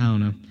 I don't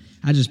know.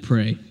 I just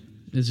pray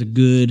it's a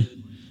good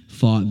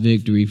fought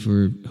victory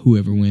for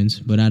whoever wins,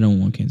 but I don't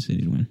want Kansas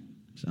City to win.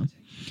 So, all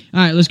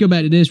right, let's go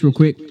back to this real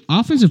quick.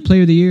 Offensive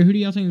Player of the Year. Who do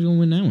y'all think is going to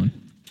win that one?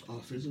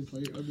 Offensive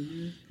Player of the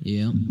Year.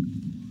 Yeah,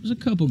 there's a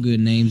couple good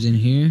names in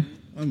here.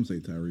 I'm gonna say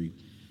Tyreek.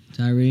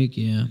 Tyreek,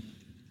 yeah,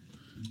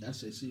 I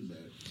say C-Mac.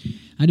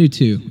 I do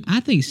too. I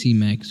think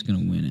C-Mac is going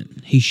to win it.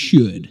 He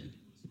should,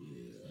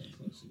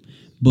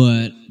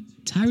 but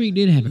Tyreek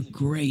did have a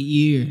great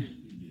year.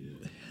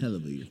 Hell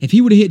of a year. If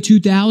he would have hit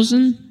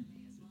 2,000,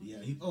 Yeah,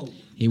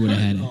 he would have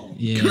had it.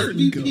 Yeah.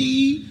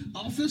 MVP,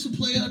 Offensive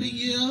Player of the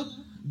Year,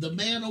 the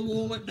Man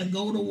Award, the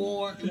Gold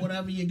Award, and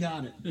whatever you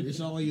got it.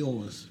 It's all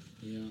yours.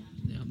 Yeah,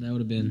 that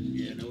would have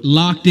been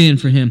locked in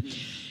for him.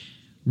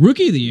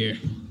 Rookie of the Year.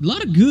 A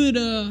lot of good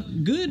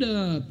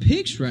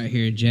picks right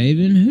here,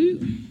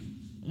 Javin.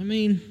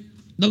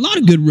 A lot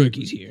of good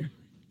rookies here.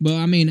 But,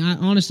 I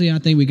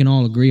think we can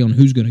all agree on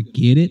who's going to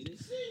get it.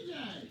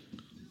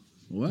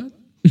 What?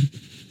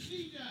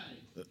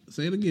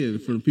 Say it again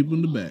for the people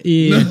in the back.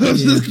 Yeah.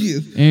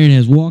 Aaron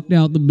has walked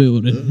out the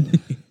building.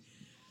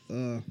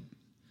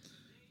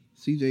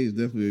 CJ is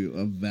definitely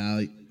a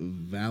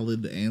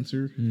valid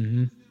answer.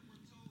 Mm-hmm.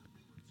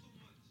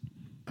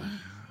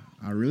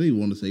 I really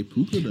want to say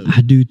Puka though.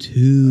 I do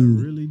too.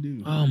 I really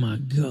do. Oh my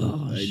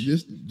gosh! Like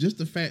just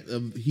the fact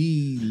of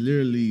he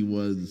literally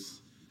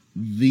was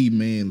the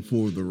man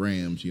for the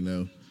Rams. You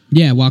know.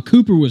 Yeah, while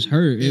Cooper was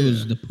hurt, it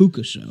was the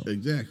Puka show.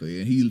 Exactly,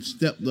 and he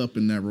stepped up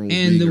in that role.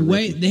 And the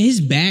way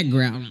his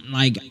background,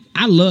 like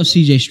I love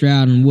C.J.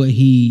 Stroud and what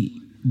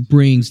he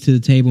brings to the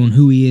table and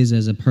who he is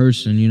as a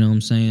person. You know what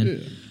I'm saying? Yeah.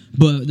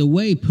 But the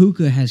way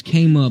Puka has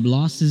came up,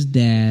 lost his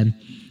dad,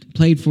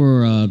 played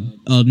for a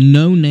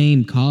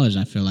no-name college.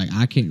 I feel like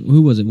I can't.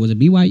 Who was it? Was it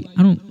BYU?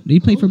 Did he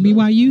play for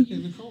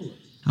BYU?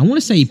 I want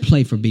to say he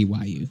played for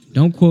BYU.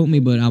 Don't quote me,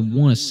 but I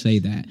want to say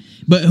that.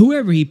 But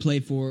whoever he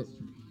played for,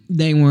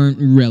 they weren't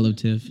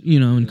relative,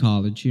 in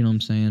college. You know what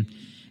I'm saying?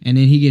 And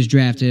then he gets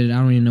drafted. I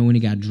don't even know when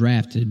he got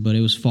drafted, but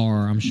it was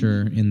far, I'm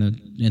sure, in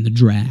the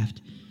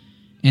draft.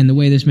 And the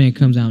way this man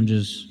comes out and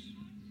just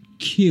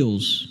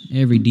kills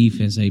every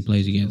defense that he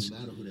plays against.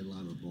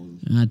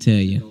 I tell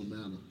you.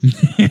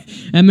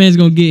 That man's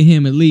going to get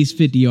him at least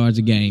 50 yards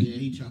a game. Yeah,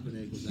 he chopping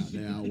ankles out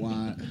there out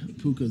wide.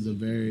 Puka's a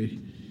very,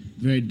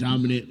 very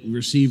dominant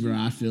receiver,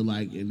 I feel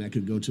like, and that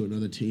could go to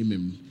another team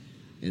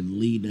and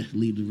lead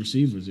the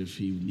receivers if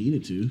he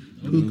needed to.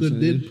 Puka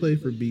did play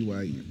for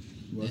BYU.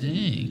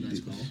 Dang.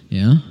 Nice call.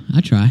 Yeah, I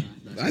try.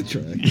 I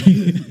tried.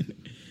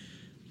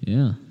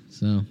 Yeah.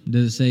 So,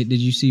 does it say, did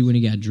you see when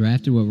he got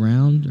drafted, what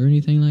round or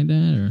anything like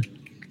that? Or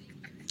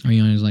are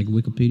you on his,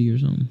 Wikipedia or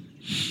something?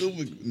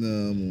 No,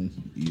 I'm on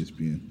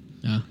ESPN.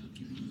 I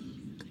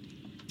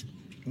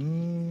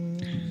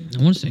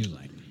want to say it was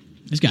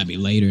it's got to be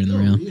later in the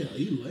round. Yeah,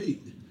 you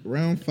late.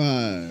 Round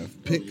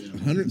 5, pick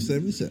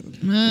 177.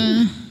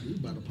 You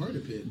about a party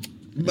pit.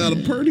 About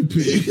a party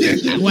pick.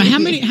 Well, how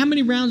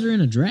many rounds are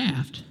in a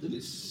draft?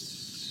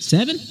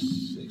 7?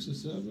 6 or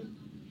 7.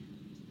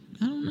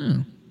 I don't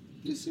know.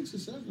 It's 6 or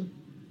 7.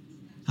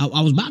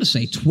 I was about to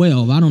say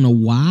 12. I don't know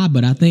why,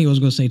 but I think I was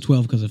going to say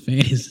 12 because of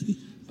fantasy.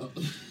 I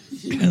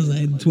was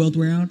like 12th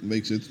round.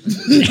 Makes sense.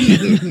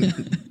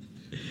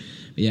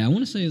 Yeah, I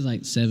want to say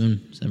it's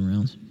 7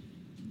 rounds.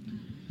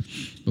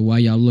 But while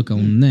y'all look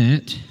on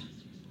that,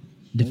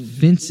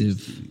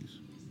 defensive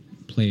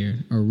player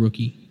or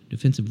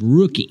defensive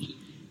rookie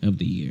of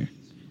the year.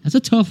 That's a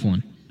tough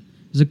one.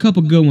 There's a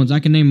couple good ones. I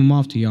can name them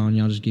off to y'all, and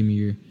y'all just give me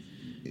your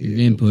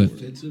input.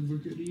 Defensive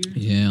rookie of the year?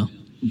 Yeah.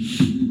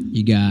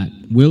 You got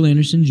Will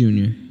Anderson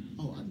Jr.,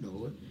 Oh, I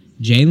know it.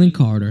 Jalen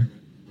Carter,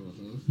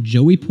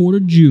 Joey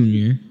Porter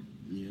Jr.,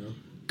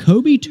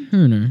 Kobe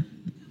Turner,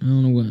 I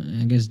don't know what,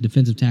 I guess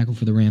defensive tackle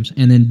for the Rams,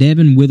 and then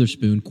Devin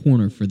Witherspoon,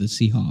 corner for the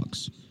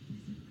Seahawks.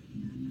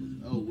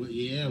 Oh, well,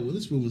 yeah,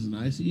 Witherspoon was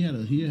nice. He had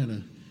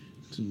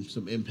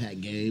some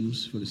impact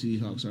games for the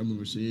Seahawks. I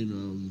remember seeing.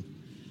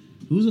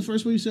 Who was the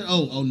first one you said?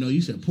 Oh no,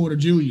 you said Porter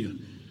Jr.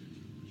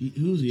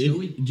 Who's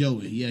he?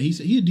 Joey. Yeah, he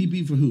said he a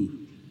DB for who?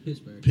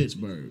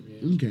 Pittsburgh.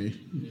 Yeah. Okay.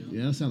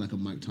 Yeah, that sounds like a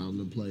Mike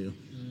Tomlin player.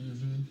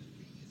 Mm-hmm.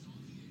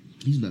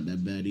 He's not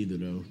that bad either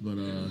though. But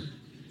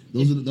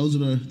those are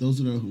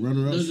the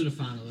runner-ups. Those are the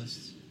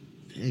finalists.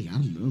 Dang, I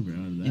don't know, bro.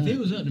 If it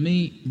was up to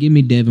me, give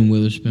me Devin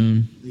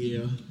Witherspoon.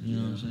 Yeah. You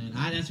know what I'm saying?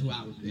 That's who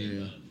I would pick.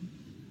 Yeah.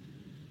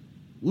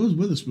 Where's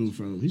Witherspoon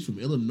from? He's from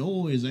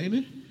Illinois, ain't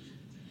he?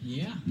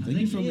 Yeah. I think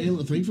he's from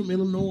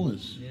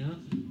Illinois. Yeah.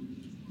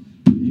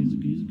 He's a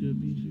good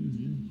B2,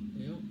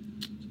 yeah. Yep.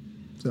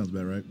 Sounds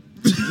about right.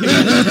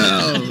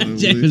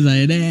 Javen's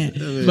like that.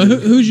 But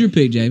who's your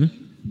pick, Javen?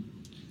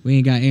 We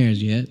ain't got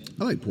Aaron's yet.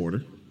 I like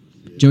Porter.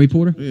 Joey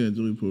Porter? Yeah,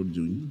 Joey Porter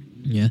Jr.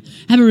 Yeah.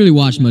 Haven't really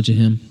watched much of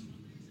him.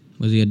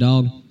 Was he a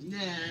dog? Nah,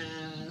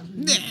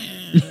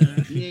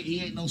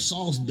 He ain't no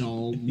sauce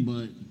dog,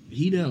 but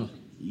he there.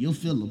 You'll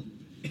feel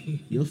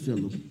him. You'll feel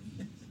him.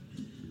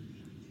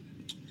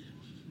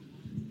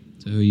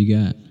 So who you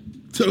got?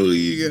 So who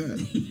you got?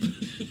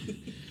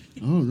 I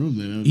don't know,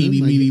 man.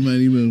 Eeny, meeny,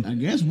 miny, moe. I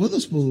guess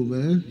Witherspoon,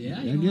 man. Yeah,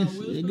 I you guess.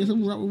 want I guess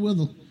I'm right with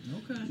Wither.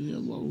 Okay. Yeah,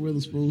 I'm right with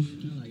Witherspoon.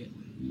 I like it.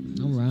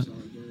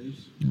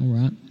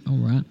 All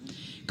right.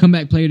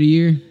 Comeback player of the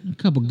year. A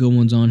couple good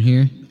ones on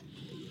here.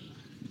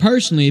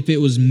 Personally, if it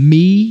was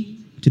me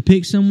to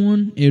pick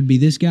someone, it would be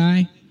this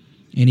guy.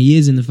 And he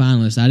is in the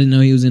finalists. I didn't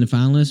know he was in the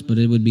finalists, but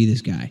it would be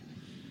this guy.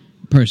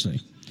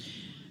 Personally.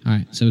 All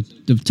right, so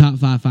the top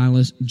 5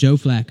 finalists, Joe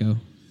Flacco.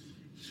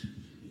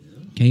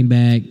 Came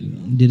back,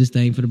 did his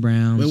thing for the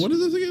Browns. Wait, what is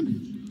this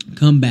again?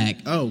 Comeback.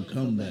 Oh,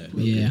 comeback.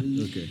 Yeah.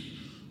 Okay.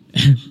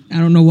 I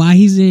don't know why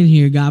he's in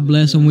here. God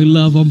bless him. We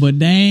love him. But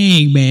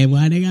dang, man,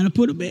 why they got to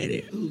put him in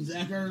here? Who,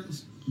 Zach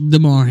Ertz?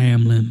 DeMar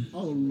Hamlin.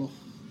 Oh, Lord.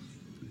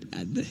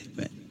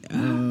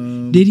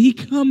 Did he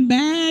come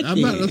back? I'm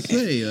about to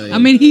say. I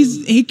mean,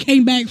 he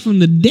came back from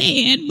the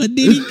dead, but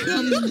did he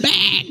come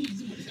back?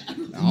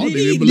 I don't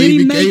even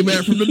believe he came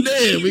back from the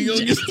dead. We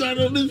gonna get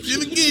started on this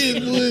shit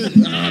again, boy.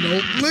 I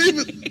don't believe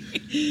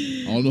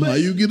it. I don't know how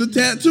you get a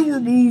tattoo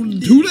removed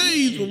in 2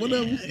 days or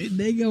whatever.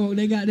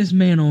 They got this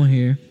man on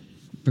here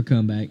for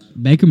comeback.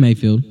 Baker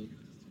Mayfield,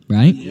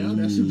 right? Yeah,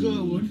 that's a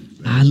good one.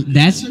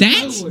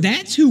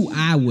 That's who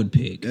I would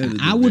pick.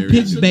 I would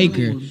pick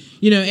Baker.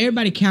 You know,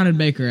 everybody counted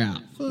Baker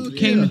out.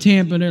 Came to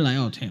Tampa, they're like,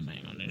 oh, Tampa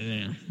ain't gonna do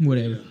that.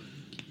 Whatever.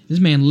 This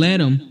man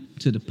led them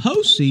to the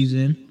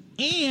postseason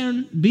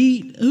and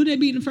beat who they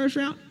beat in the first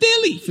round?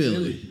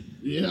 Philly.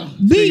 Yeah.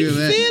 Beat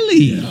Philly.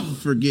 Yeah.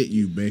 Forget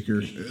you,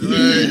 Baker.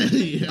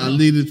 I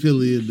needed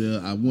Philly in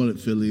there. I wanted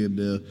Philly in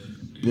there.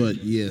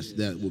 But yes,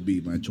 that would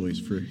be my choice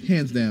for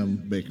hands down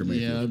Baker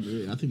Mayfield.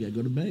 Yeah, I think I'd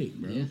go to Bake,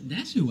 bro. Yeah,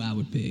 that's who I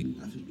would pick.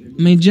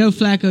 I mean, Joe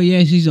Flacco,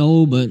 yes, he's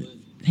old, but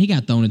he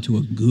got thrown into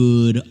a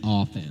good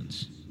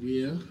offense.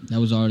 Yeah. That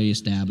was already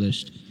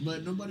established.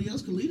 But nobody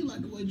else could lead it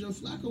like the way Joe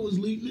Flacco was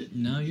leading it.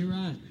 No, you're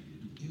right.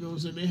 You know what I'm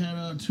saying? They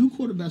had 2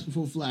 quarterbacks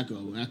before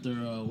Flacco. After,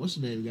 what's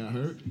the name got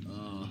hurt?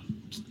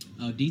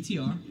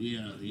 DTR.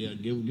 Yeah.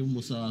 Give him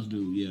a size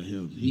dude. Yeah,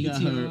 him. He DTR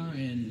got hurt.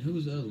 And who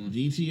was the other one?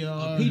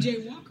 DTR.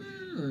 PJ Walker?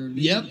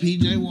 Yep,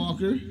 PJ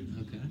Walker.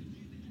 Okay.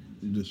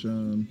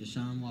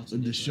 Deshaun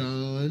Watson.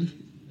 Deshaun.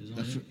 Is I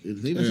on there?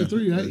 think that's a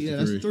 3, right? That's Yeah,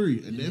 a that's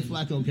 3. And then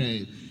Flacco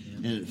came.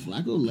 And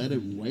Flacco led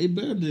it way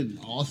better than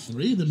all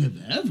 3 of them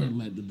have ever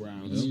led the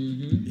Browns.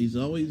 He's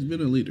always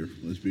been a leader.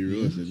 Let's be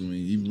realistic. I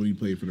mean, even when he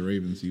played for the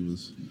Ravens, he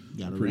was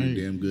a pretty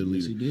damn good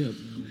leader. Yes,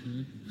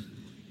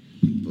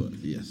 he did. But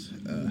yes,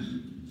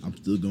 I'm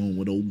still going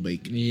with old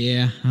Baker.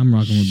 Yeah, I'm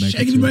rocking with Baker.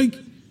 Shaking too. Bake.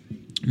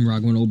 I'm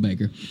rocking with old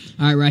Baker.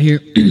 All right, right here,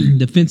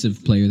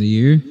 defensive player of the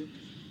year.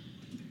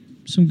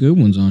 Some good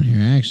ones on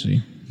here,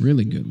 actually.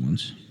 Really good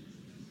ones.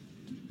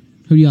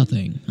 Who do y'all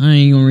think? I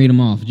ain't gonna read them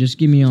off. Just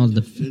give me all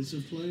the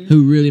Defensive player?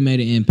 who really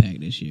made an impact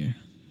this year.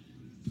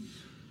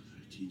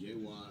 T.J.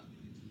 Watt.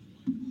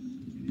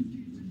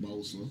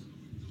 Bosa.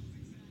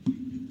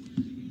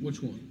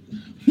 Which one?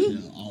 Yeah,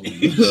 all of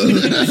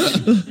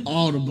them.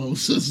 All the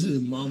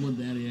Bosas. Mama,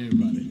 daddy,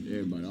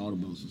 everybody. All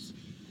the Bosas.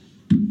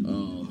 I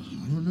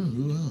don't know.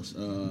 Who else?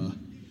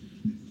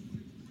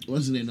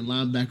 What's his name? The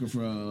linebacker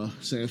for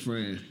San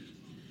Fran.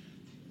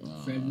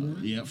 Fred Warner?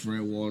 Yeah,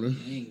 Fred Warner.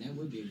 Dang, that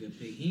would be a good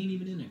pick. He ain't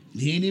even in there.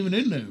 He ain't even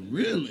in there,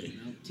 really.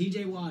 No,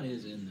 T.J. Watt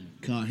is in there.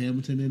 Kyle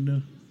Hamilton in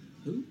there?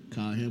 Who?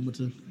 Kyle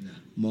Hamilton? Nah.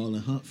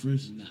 Marlon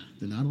Humphreys? Nah.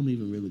 Then I don't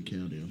even really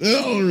count him.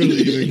 I don't really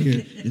even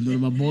care. And none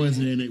of my boys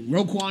in there.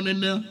 Roquan in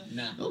there?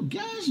 Nah. Oh,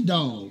 gosh,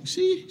 dog.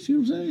 See what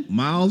I'm saying?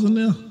 Miles in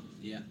there.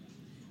 Yeah.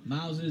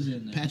 Miles is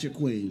in there. Patrick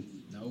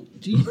Queen. Nope.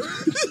 Jesus.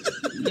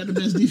 We got the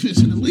best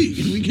defense in the league.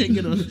 We can't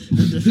get a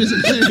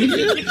defensive player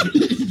here.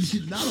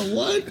 Not a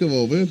one. Come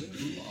on, man.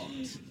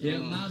 Yeah,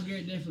 Myles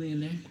Garrett definitely in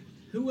there.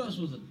 Who else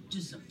was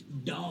just a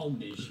dog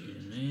this year,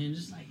 man?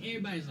 Just like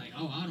everybody's like,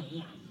 oh, I don't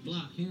want to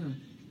block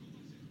him.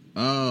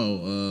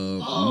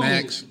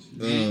 Max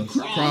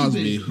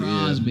Crosby.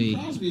 Crosby.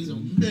 Crosby's a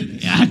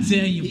menace. I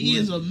tell you, He boy.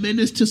 is a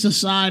menace to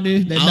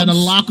society. They better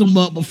lock him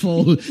up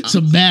before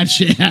some bad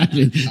shit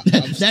happens.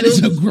 That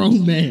is a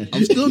grown man.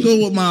 I'm still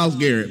going with Myles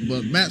Garrett,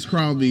 but Max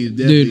Crosby is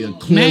definitely a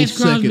close Max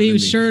second Crosby to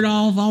was me. shirt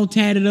off, all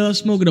tatted up,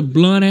 smoking a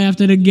blunt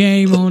after the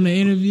game on the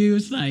interview.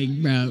 It's like,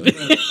 bro.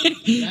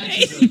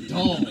 Max is a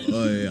dog.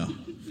 Oh yeah.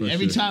 for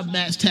Every sure. time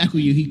Max tackle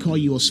you, he call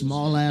you a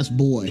small ass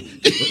boy.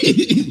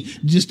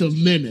 Just a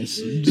menace.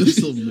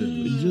 Just a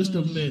minute. Just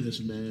a menace,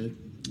 man.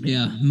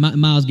 Yeah,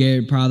 Myles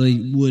Garrett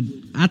probably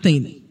would. I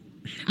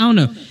don't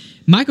know.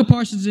 Michael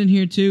Parsons in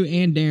here too,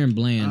 and Darren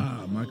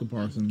Bland. Michael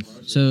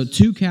Parsons. So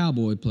 2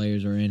 Cowboy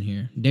players are in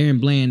here. Darren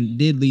Bland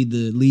did lead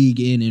the league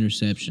in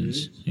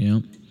interceptions. You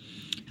know,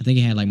 I think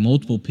he had like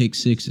multiple pick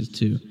sixes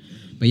too.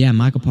 But yeah,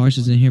 Michael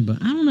Parsons in here.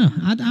 But I don't know.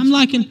 I'm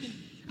liking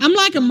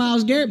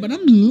Myles Garrett, but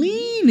I'm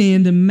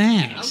leaning to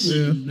Max.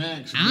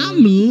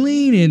 I'm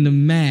leaning to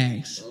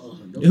Max.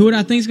 Who would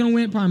I think is going to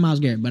win it? Probably Myles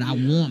Garrett, but I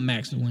want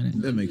Max to win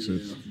it. That makes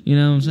sense. You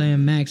know what I'm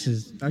saying? Max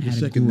is. I can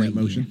second that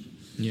motion.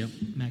 Yep.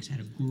 Max had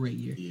a great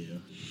year. Yeah.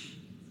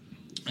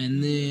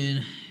 And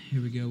then,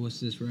 here we go. What's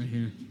this right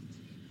here?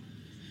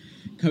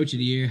 Coach of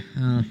the year.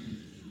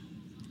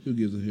 Who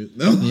gives a hit?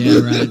 No. Yeah,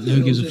 right.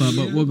 Who gives a fuck?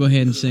 But we'll go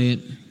ahead and say it.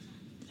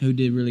 Who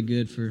did really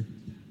good for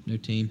their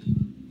team?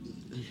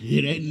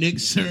 It ain't Nick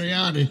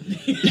Sirianni.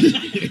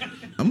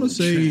 I'm gonna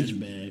say, Trash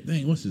bag.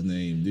 dang, what's his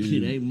name,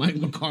 dude? It ain't Mike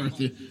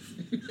McCarthy.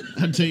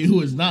 I tell you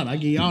who it's not. I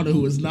give y'all know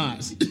who it's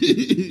not.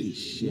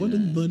 Shit. What is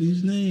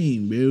buddy's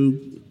name, bro?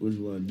 Which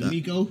one?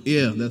 D'Amico?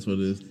 Yeah, that's what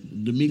it is.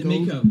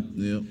 D'Amico?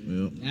 Yep.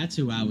 That's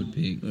who I would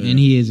pick. Yeah. And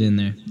he is in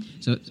there.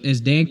 So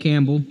it's Dan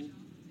Campbell,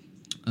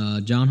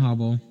 John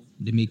Harbaugh,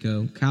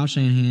 D'Amico, Kyle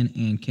Shanahan,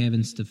 and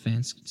Kevin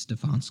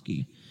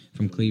Stefanski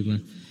from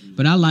Cleveland.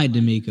 But I like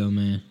D'Amico,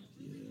 man.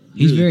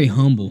 He's very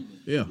humble.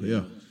 Yeah.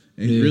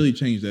 And he really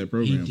changed that He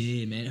program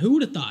did, man. Who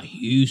would have thought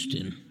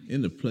Houston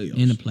in the playoffs.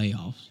 in the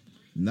playoffs?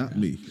 Not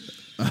me.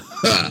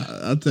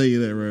 I'll tell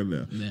you that right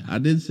now. Yeah. I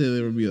did say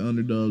they would be an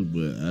underdog,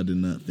 but I did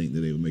not think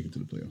that they would make it to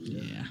the playoffs.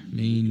 Yeah,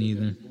 me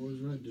neither. Boys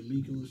right.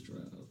 D'Amico and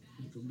Stroud.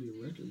 It's going to be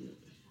a record.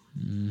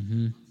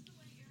 Mm-hmm.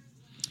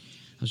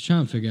 I was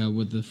trying to figure out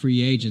what the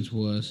free agents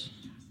was.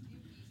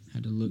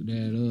 Had to look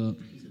that up.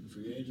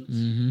 Free agents?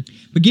 Mm-hmm.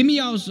 But give me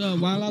y'all's,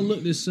 while I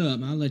look this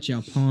up, I'll let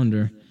y'all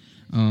ponder.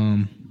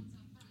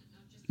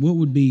 What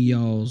would be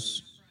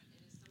y'all's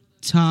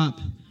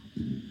top,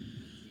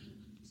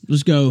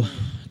 let's go,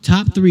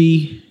 top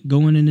 3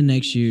 going into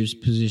next year's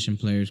position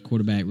players,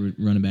 quarterback,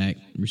 running back,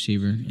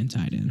 receiver, and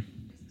tight end.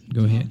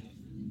 Go ahead.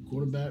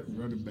 Quarterback,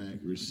 running back,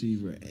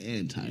 receiver,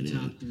 and tight end.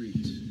 Top 3.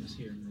 Let's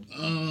hear them.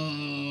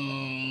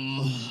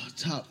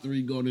 Top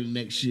 3 going into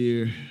next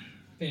year.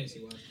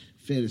 Fantasy-wise.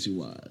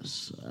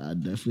 Fantasy-wise, I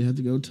definitely have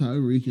to go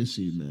Tyreek and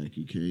C-Mac.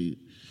 You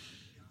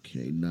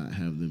can't not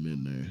have them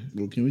in there.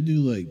 Well, can we do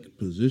like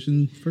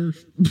position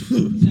first?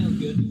 Sounds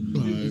good.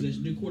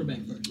 Do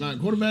quarterback first. All right,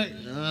 quarterback,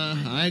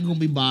 I ain't going to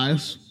be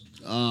biased.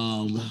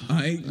 I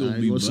ain't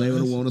gonna say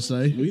what I want to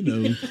say. We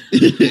know.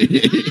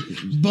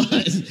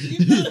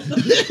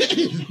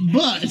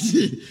 But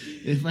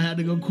if I had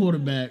to go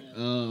quarterback,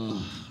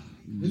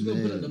 Who's going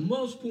to put up the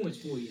most points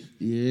for you?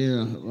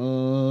 yeah,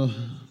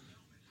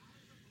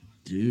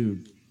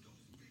 dude,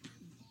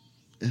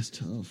 that's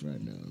tough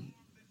right now.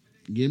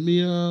 Give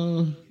me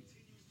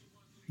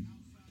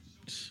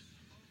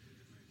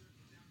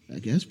I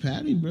guess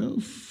Patty, bro.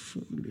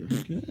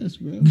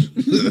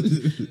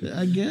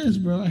 I guess,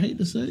 bro. I hate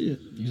to say it.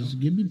 Just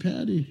give me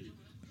Patty.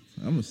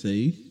 I'm gonna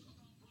say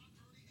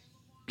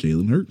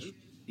Jalen Hurts.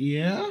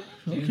 Yeah.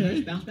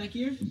 Okay. Bounce back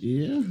here?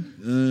 Yeah.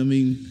 I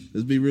mean,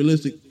 let's be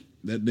realistic.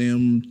 That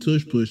damn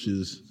tush push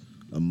is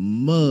a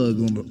mug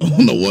on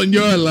the 1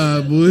 yard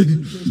line, boy.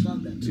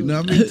 You know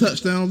how many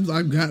touchdowns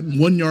I've gotten?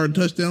 1 yard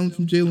touchdowns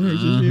from Jalen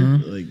Hurts this year.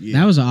 Like, yeah.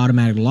 That was an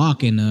automatic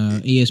lock in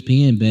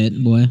ESPN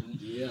bet, boy.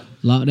 Yeah.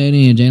 Lock that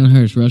in. Jalen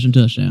Hurts rushing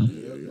touchdown.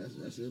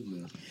 That's it,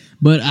 man.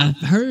 But I've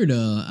heard,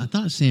 I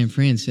thought San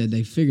Fran said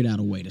they figured out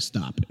a way to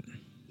stop it.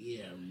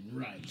 Yeah,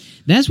 right.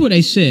 That's what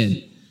they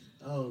said.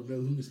 Oh, no,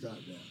 who can stop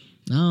that?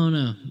 I don't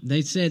know.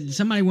 They said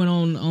somebody went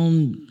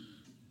on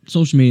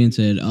social media and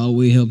said, "Oh,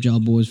 we helped y'all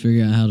boys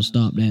figure out how to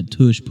stop that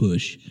tush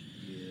push."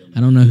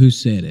 I don't know who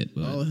said it,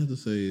 but All I have to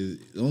say is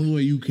the only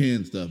way you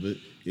can stop it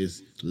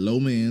is low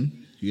man.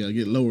 You gotta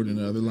get lower than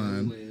the other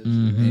line,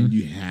 and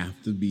you have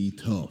to be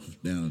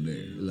tough down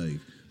there. Like,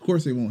 of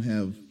course, they won't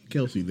have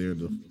Kelsey there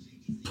to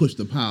push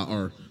the pile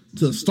or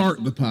to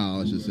start the pile,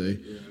 I should say.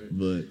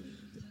 But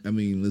I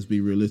mean, let's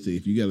be realistic.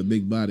 If you got a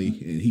big body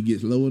and he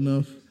gets low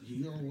enough,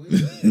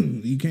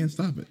 you can't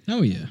stop it.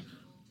 oh yeah,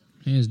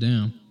 hands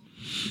down.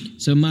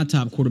 So my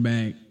top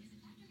quarterback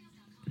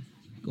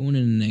going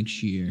into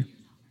next year,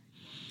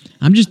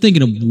 I'm just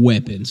thinking of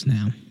weapons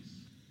now.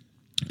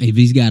 If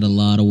he's got a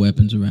lot of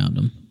weapons around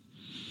him.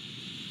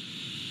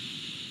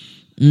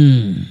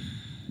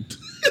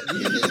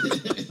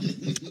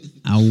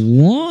 I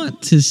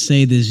want to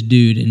say this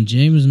dude, and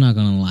James is not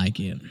going to like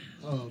it.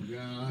 Oh,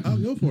 God. I'll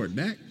go for it,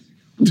 Dak.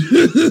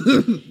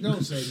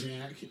 Don't say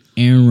Dak.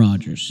 Aaron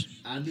Rodgers.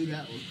 I knew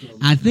that was coming.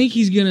 I think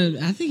he's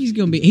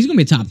gonna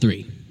be top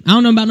 3. I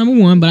don't know about number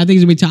 1, but I think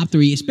he's gonna be top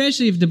 3,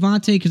 especially if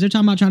Devontae, because they're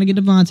talking about trying to get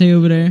Devontae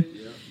over there.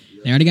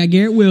 They already got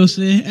Garrett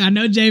Wilson. I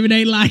know Javin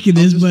ain't liking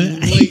this,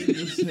 but waiting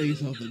to say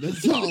something.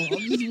 That's all. I'm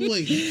just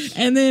waiting.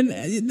 and then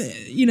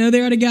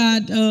they already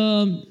got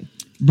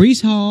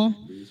Breece Hall.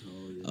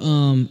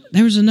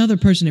 There was another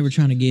person they were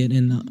trying to get,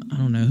 and I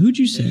don't know who'd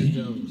you say?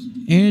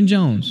 Aaron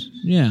Jones.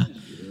 Yeah.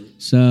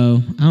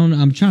 So I don't know.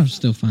 I'm trying to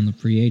still find the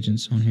free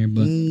agents on here,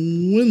 but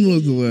When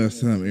was the last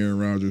time Aaron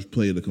Rodgers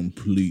played a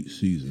complete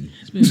season?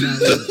 it's been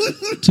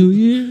about 2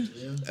 years.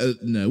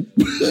 No.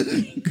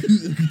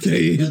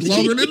 It's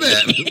longer than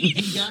that.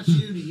 He got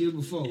you the year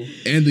before.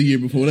 And the year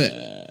before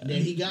that.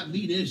 Then he got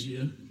me this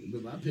year.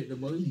 I picked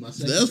him up. My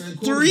second That's string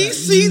 3 quarterback.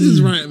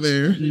 seasons right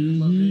there. Picked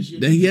him up this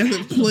year. That he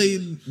hasn't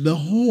played the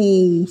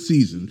whole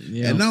season.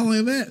 Yeah. And not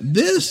only that,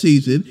 this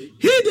season,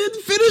 he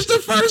didn't finish the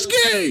first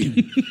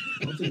game.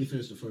 I don't think he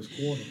finished the first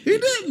quarter. He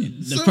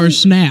didn't. The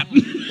first snap.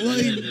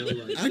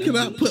 Like, I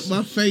cannot put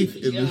my faith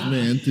in this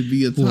man to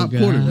be a Poor top guy.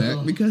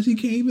 quarterback because he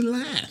can't even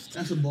last.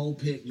 That's a bold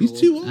pick. He's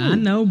too old. I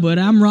know, but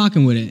I'm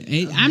rocking with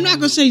it. I'm not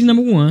gonna say he's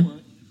number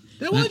one.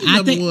 That was I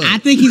number think one. I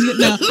think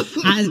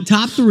he's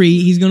top 3.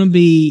 He's gonna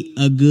be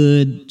a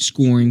good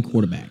scoring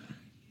quarterback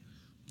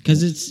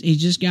because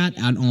he's just got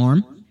an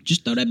arm.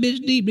 Just throw that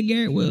bitch deep to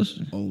Garrett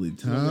Wilson. Only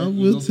time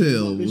will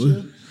tell.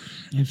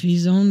 If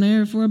he's on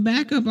there for a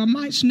backup, I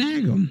might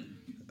snag him.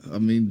 I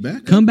mean,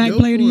 back Comeback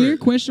player of the for year? it.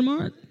 Question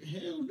mark.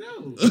 Hell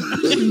no.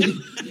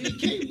 He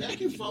came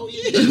back in 4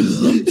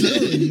 years. I'm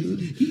telling you.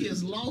 He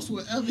is lost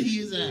wherever he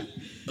is at.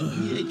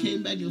 He ain't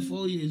came back in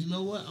 4 years. You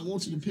know what? I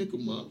want you to pick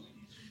him up.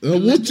 I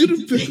want you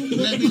to pick him up.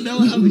 Let me know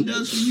how he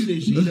does for you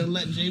this year. You done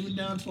let Javin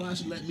down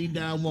twice and let me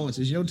down once.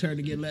 It's your turn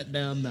to get let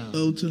down now.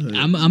 Oh, to her.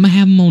 I'm gonna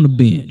have him on the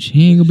bench.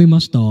 He ain't gonna be my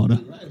starter.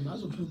 Right, might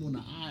as well put him on the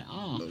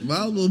IR.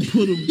 Might as well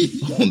put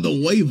him on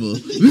the waiver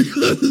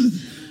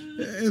because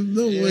there's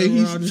no way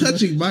he's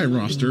touching my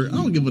roster. I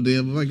don't give a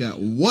damn if I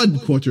got one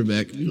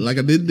quarterback like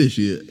I did this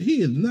year.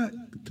 He is not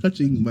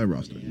touching my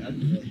roster. You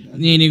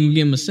ain't even gonna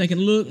give him a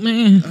second look,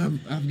 man.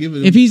 I've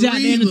given him If he's out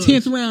 3 there in the looks.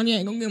 10th round, you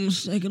ain't gonna give him a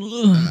second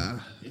look.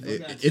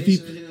 If he,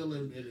 Taysom Hill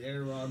and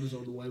Aaron Rodgers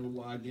on the waiver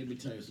wire, give me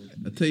Taysom.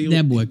 I tell you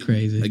That what, boy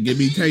crazy. give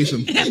me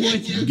Taysom.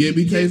 Give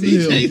me Taysom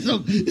Hill.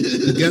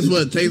 Guess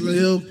what? Taysom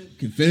Hill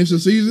can finish the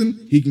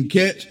season. He can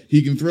catch.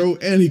 He can throw,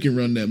 and he can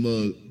run that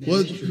mug.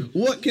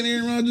 What can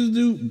Aaron Rodgers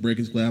do? Break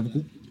his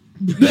clavicle.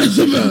 That's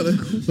about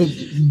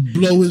it.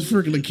 Blow his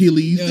freaking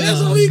Achilles. That's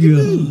all he can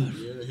do.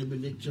 Yeah, him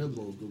and Nick Chubb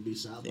both gonna be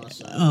side by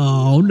side.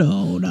 Oh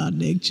no, not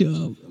Nick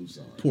Chubb. I'm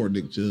sorry. Poor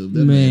Nick Chubb.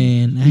 That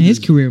Man, his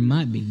career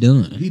might be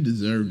done. He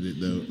deserved it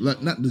though.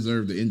 Like, not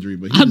deserved the injury,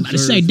 but he I was about to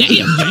say, deserved-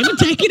 damn, David,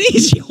 take it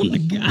easy on the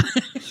guy.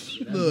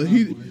 No,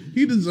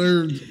 he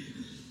deserved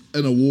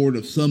an award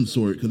of some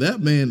sort because that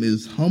man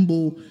is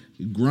humble,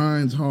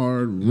 grinds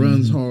hard,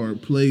 runs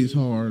hard, plays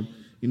hard.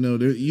 You know,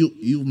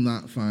 you'll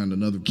not find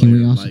another player. Can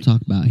we also like,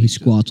 talk about he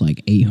squats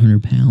like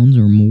 800 pounds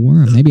or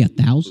more, or maybe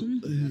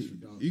 1,000?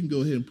 You can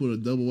go ahead and put a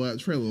double wide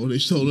trailer on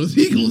his shoulders.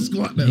 He gonna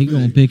squat that. He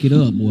gonna pick it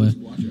up, boy.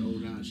 Watch your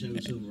 09 Chevy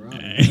Silverado.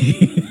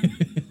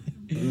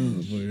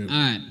 All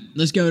right,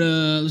 let's go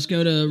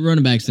to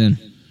running backs then.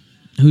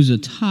 Who's a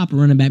top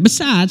running back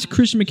besides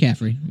Christian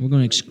McCaffrey? We're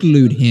going to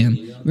exclude him.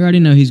 We already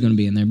know he's going to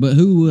be in there. But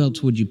who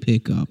else would you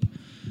pick up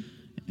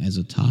as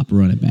a top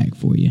running back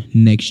for you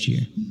next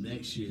year?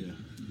 Next year.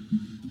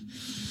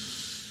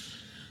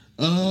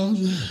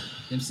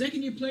 Them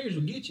second-year players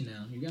will get you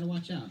now. You got to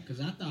watch out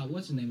because I thought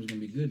what's his name was going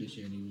to be good this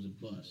year and he was a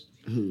bust.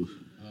 Who?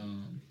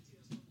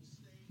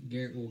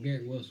 Garrett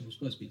Wilson was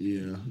supposed to be.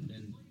 Yeah.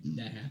 Then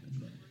that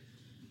happened.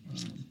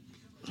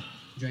 But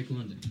Drake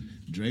London.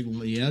 Drake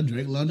London.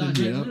 Drake London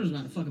Yeah. was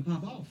about to fucking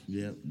pop off.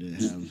 Yep.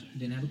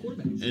 Didn't have a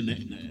quarterback.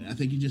 And I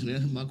think you just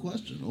answered my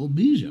question.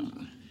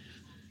 Bijan.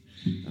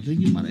 I think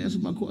you might answer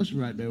my question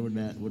right there with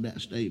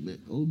that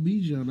statement.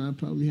 Bijan, I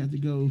probably have to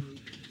go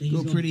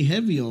pretty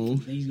heavy on.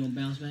 Think he's gonna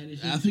bounce back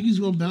this year? I think he's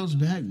gonna bounce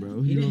back,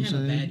 bro. He You know didn't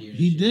what I'm have a saying? bad year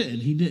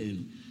this He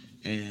didn't.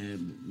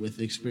 And with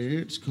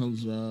experience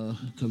comes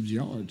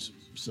yards.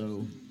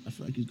 So I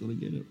feel like he's gonna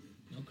get it.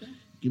 Okay.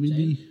 Give me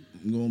D.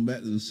 I'm going back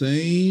to the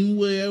same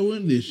way I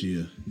went this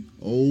year.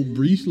 Old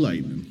Brees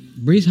Lightning.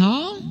 Brees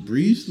Hall?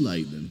 Brees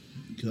Lightning.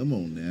 Come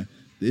on now.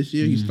 This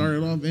year he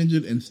started off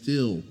injured and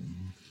still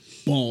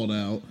balled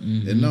out.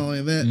 And not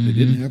only that, they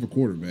didn't have a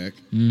quarterback.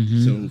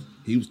 So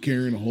he was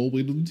carrying the whole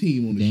weight of the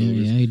team on his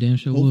shoulders. Yeah, he damn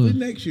sure Hopefully would.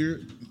 next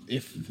year,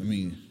 if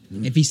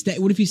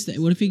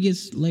he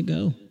gets let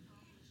go?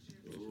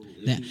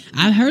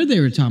 I heard they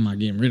were talking about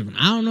getting rid of him.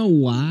 I don't know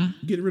why.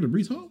 get rid of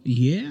Brees Hall?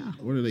 Yeah.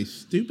 What are they,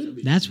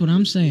 stupid? That's what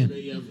I'm saying.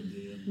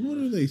 What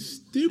are they,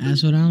 stupid?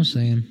 That's what I'm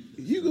saying.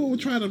 You gonna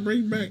try to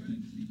bring back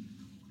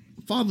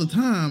Father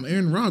Time,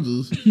 Aaron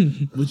Rodgers,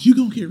 but you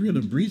gonna get rid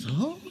of Brees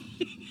Hall?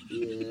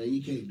 Yeah,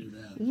 you can't do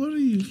that. What do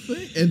you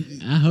think?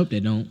 And I hope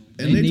they don't.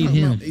 they They need talking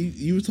him. about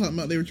you were talking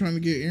about they were trying to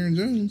get Aaron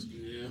Jones.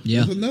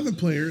 Yeah. That's another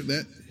player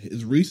that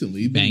has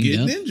recently been Banged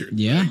getting up. injured.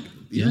 Yeah.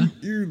 Yeah.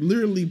 You're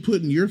literally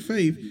putting your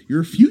faith,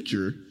 your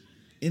future,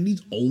 in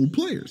these old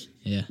players.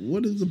 Yeah.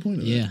 What is the point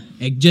of Yeah.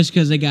 that? Just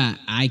because they got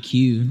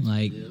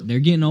IQ, they're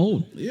getting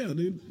old. Yeah,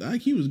 dude. The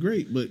IQ is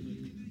great, but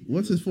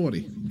what's his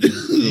 40?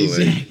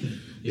 Exactly.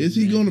 Is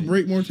he going to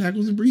break more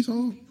tackles than Brees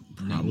Hall?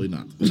 Probably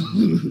not.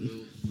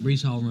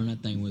 Brees Hall run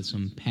that thing with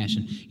some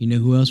passion. You know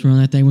who else run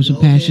that thing with some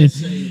passion?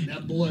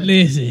 That boy.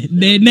 Listen,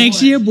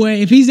 next year,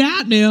 boy, if he's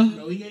out there,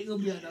 No, he ain't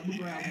gonna be out that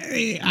ground.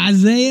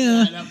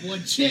 Isaiah That boy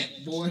check,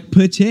 boy.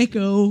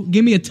 Pacheco,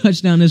 give me a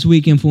touchdown this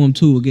weekend for him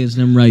too against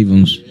them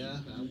Ravens. Yeah,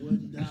 I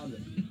wouldn't doubt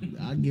it.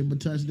 I'd give him a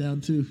touchdown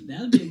too.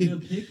 That would be a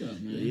good pickup,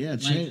 man. Yeah,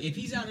 like, check. if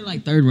he's out there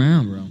like third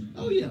round, bro.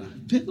 Oh yeah,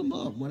 pick him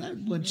up.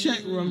 But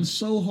check runs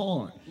so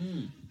hard,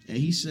 and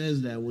he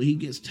says that when he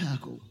gets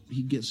tackled,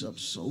 he gets up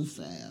so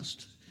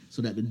fast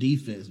so that the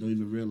defense don't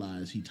even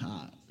realize he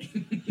tired.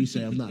 He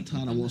say, "I'm not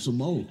tired. I want some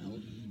more.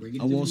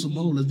 I want some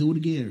more. Let's do it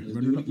again.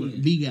 Run it up,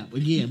 B gap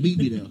again. Beat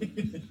me there."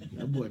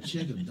 That boy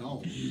check a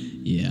dog.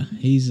 Yeah,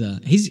 he's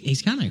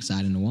kind of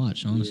exciting to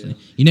watch. Honestly,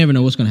 you never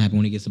know what's going to happen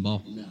when he gets the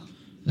ball. No.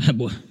 That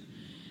boy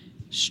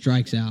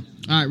strikes out.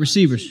 All right,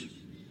 receivers.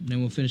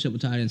 Then we'll finish up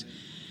with tight ends.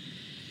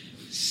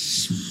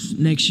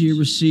 Next year,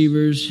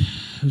 receivers.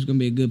 Who's going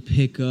to be a good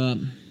pickup?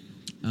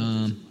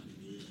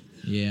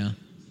 Yeah.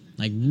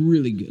 Like,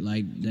 really good.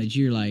 Like, that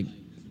year,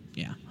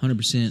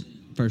 100%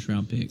 first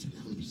round pick.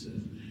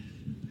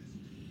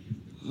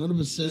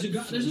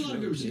 100%. There's a lot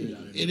of good receivers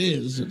out there. It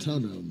is. There's a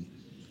ton of them.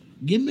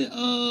 Give me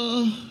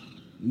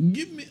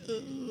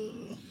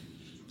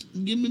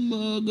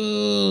Mug.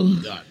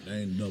 God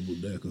dang, double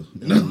decker.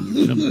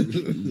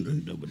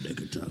 Double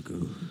decker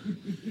taco.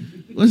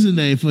 What's his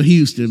name for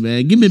Houston,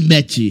 man? Give me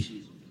Mechie.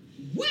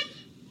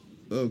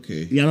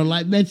 Okay. Y'all don't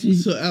like Mechie?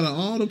 So out of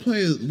all the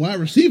players, wide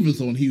receivers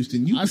on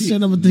Houston, you I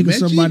said I'm gonna think of Mechie?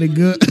 somebody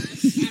good. Out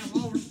of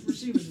all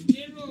receivers in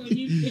general, and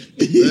you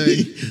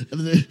Hey,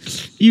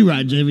 You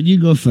right, Javin. You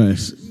go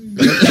first.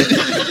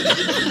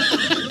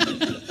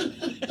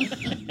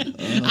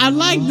 I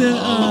like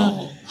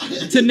the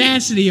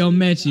tenacity on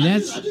Mechie.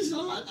 That's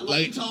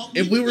like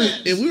if we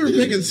were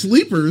picking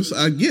sleepers,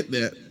 I get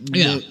that.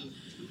 Yeah.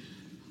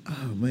 But,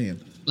 oh man.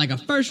 like a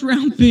first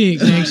round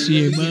pick next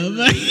year,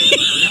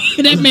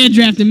 motherfucker. That man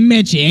drafted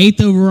Mechie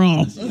 8th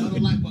overall. They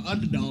don't like my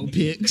underdog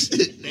picks.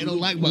 They don't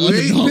like my We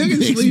ain't underdog picking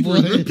picks,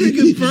 sleepers. boy. We're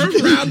picking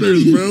first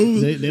rounders, bro.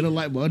 They don't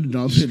like my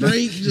underdog picks.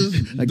 Straight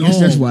just I guess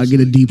that's why I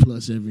get a D+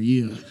 every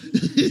year.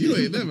 You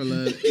ain't never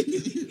lied.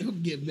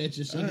 I'm getting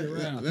Mechie second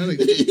round. That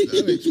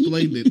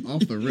explained it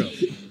off the rip.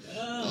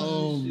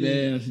 Oh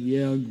man,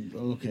 yeah.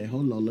 Okay,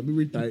 hold on. Let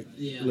me rethink.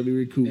 Let me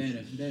recoup.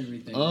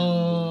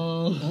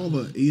 All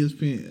the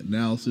ESPN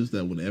analysis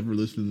that would ever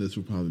listen to this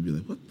will probably be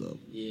like, "What the?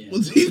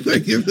 What's he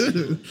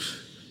thinking?"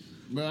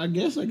 Bro, I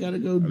guess I gotta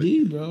go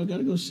D, bro. I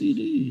gotta go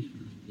CD.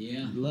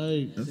 Yeah.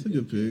 Like That's a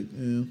good pick.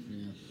 Yeah.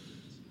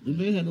 the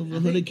man had over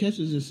 100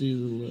 catches this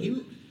season.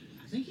 Like.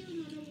 I think he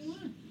was my number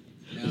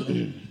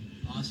one.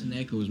 No. Austin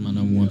Eckler was my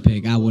number one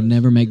pick. I will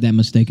never make that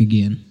mistake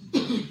again.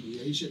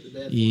 Yeah, he shit the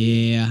bad.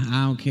 Yeah,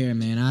 I don't care,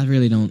 man. I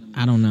really don't.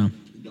 I don't know.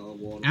 Dog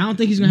water. I don't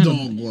think he's gonna have.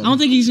 Dog water. I don't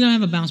think he's gonna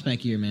have a bounce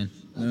back year, man.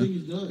 I think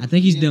he's done. I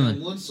think he's He had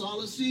done. One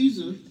solid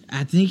season,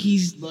 I think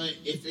he's. but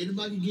if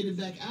anybody can get it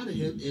back out of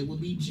him, it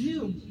would be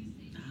Jim.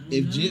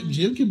 If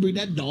Jim can bring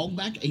that dog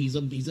back, he's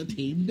a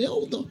team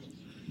builder.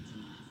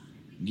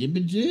 Give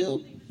me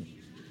Jim.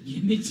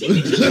 Give me Jim.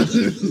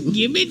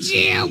 Give me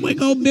Jim. We're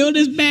gonna build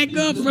this back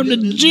up from the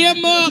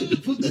gym up.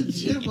 Put the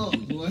Jim up,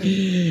 boy.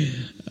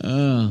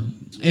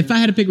 If I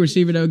had to pick a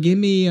receiver, though, give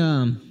me.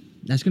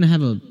 That's gonna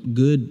have a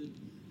good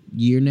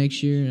year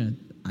next year.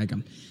 I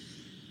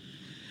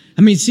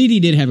mean, CD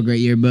did have a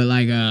great year, but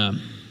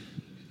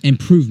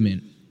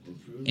improvement.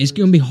 It's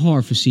gonna be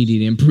hard for CD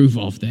to improve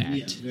off that.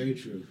 Yeah, very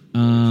true.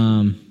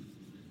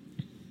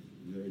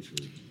 Very true.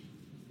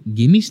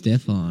 Give me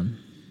Stephon.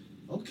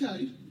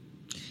 Okay.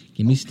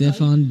 Give me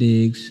Stephon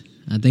Diggs.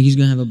 I think he's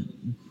gonna have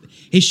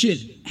he should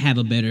have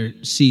a better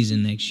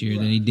season next year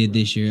than he did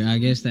this year. I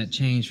guess that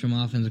change from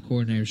offensive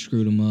coordinator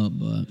screwed him up,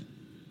 but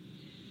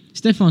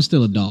Stephon's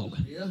still a dog.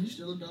 Yeah, he's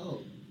still a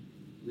dog.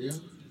 Yeah.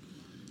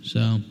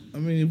 So I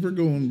mean, if we're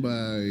going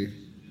by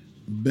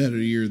better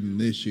year than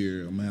this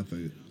year, I'm gonna have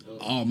to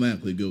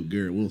automatically go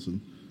Garrett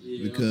Wilson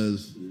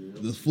because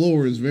the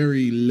floor is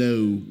very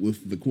low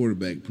with the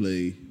quarterback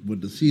play, but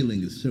the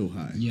ceiling is so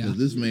high. Yeah. 'Cause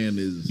this man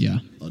is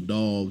a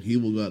dog. He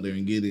will go out there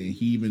and get it, and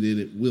he even did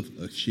it with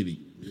a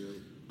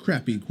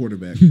crappy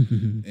quarterback.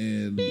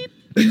 And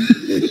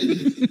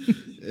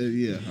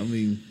yeah, I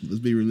mean, let's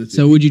be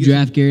realistic. would you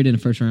draft Garrett in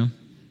the first round?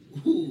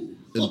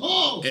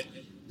 Oh.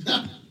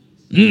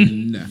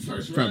 Nah,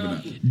 probably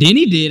not.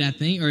 Denny did, I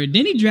think, or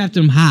Denny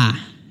drafted him high.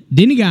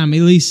 Denny got him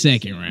at least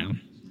second round.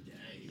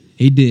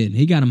 He did.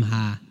 He got him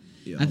high.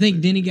 Yeah, I think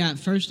Denny got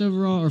first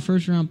overall or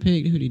first round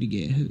pick. Who did he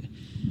get?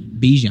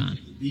 Bijan.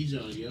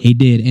 Bijan, yeah. He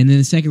did. And then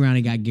the second round,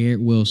 he got Garrett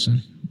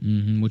Wilson,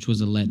 which was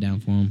a letdown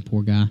for him.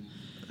 Poor guy.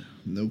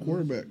 No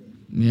quarterback.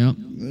 Yep.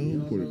 No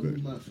quarterback.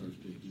 My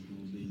first pick is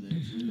going to be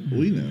next year.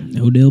 We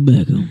know. Odell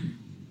Beckham.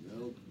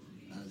 Nope.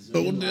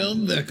 Odell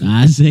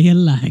Beckham. Isaiah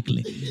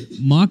Likely.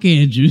 Mark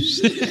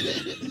Andrews.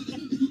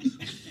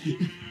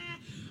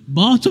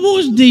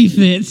 Baltimore's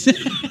defense.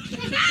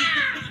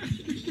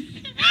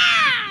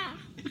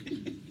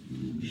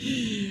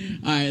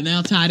 All right,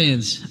 now tight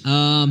ends.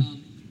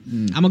 I'm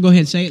going to go ahead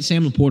and say it.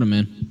 Sam Laporta,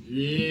 man.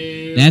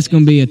 Yeah. That's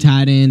going to be a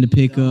tight end to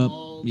pick up.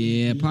 Dog.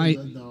 Yeah, He's probably.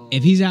 a dog.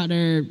 If he's out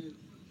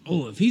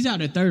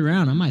there, third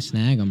round, I might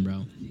snag him,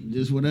 bro.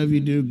 Just whatever you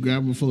do, grab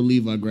him before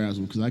Levi grabs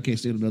him, because I can't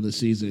stand another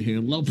season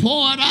here.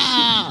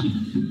 Laporta!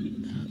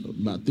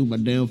 About threw my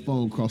damn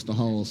phone across the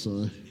hall,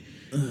 son.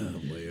 Oh,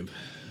 man.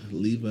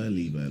 Levi.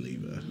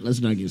 Let's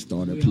not get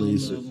started,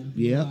 please.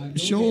 Yeah,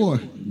 sure.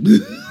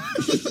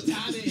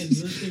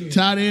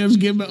 Tight ends,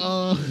 give me,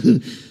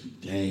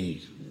 dang.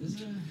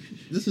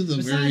 This is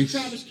a very.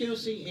 Travis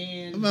Kelce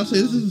and I'm about to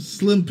say this is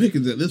slim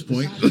pickings at this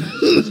point.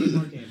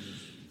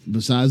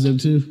 Besides them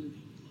two?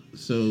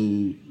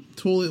 So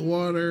toilet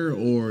water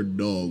or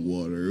dog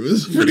water.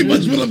 It's pretty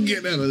much what I'm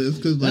getting out of this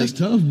because That's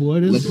tough,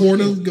 boy.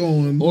 Laporta's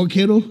going. Or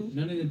Kittle.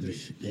 None of them three.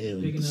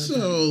 Damn.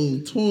 So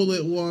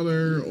toilet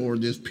water or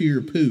just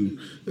pure poo.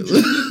 We're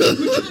trying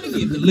to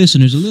give the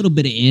listeners a little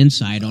bit of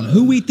insight on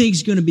who we think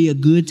is going to be a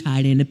good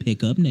tight end to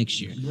pick up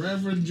next year.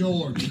 Reverend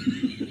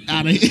Jordan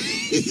out of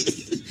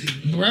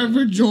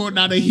Reverend Jordan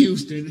out of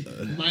Houston,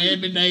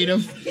 Miami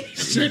native,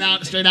 straight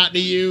out to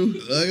you.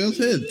 Like I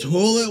said,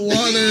 toilet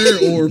water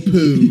or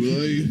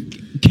poo.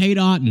 Kate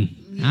Otten.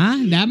 Huh?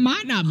 That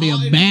might not be a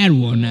bad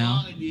one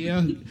now.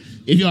 Yeah.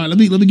 If you all let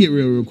me get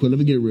real quick. Let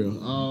me get real.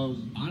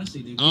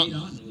 Honestly, Kate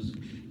Otten was.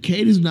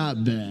 Kate is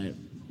not bad,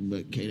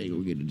 but Kate ain't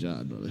gonna get the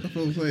job, brother. That's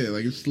what I'm saying.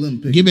 Like it's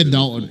slim pick. Give it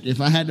Dalton. If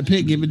I had to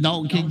pick, give it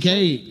Dalton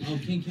Kincaid. Oh,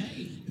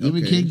 Kincaid. Give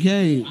me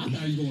Kincaid. I thought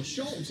he was going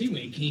Schultz. He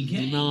went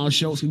Kincaid. No,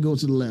 Schultz can go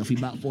to the left. He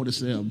about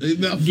 47. He's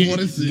about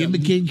 47. Give me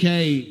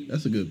Kincaid.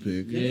 That's a good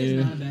pick. That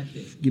is not a bad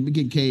pick. Give me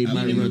Kincaid. I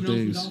Might mean, run Moving on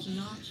from things. Dawson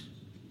Knox?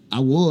 I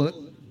would.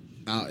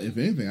 If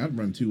anything, I'd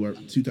run two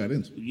tight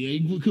ends Yeah,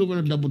 you could run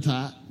a double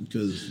tie.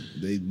 because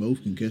they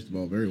both can catch the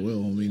ball very well.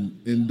 I mean,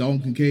 and Dalton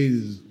Kincaid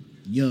is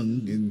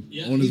young and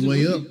on his he's a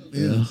way rookie up.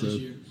 Yeah, so This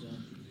year, so.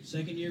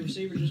 Second year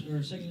receiver,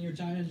 or second year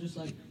tight end, just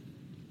like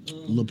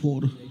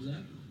Laporta.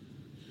 Exactly.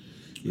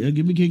 Yeah,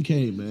 give me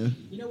Kincaid, man.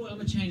 You know what? I'm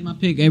gonna change my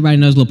pick. Everybody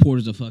knows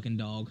Laporta's a fucking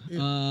dog.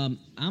 I'm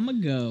gonna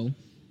go.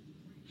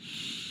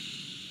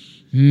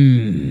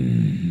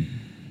 And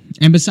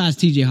besides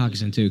T.J.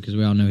 Hawkinson too, because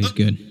we all know he's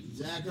good.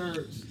 Zach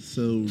Ertz.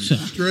 So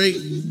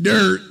straight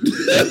dirt.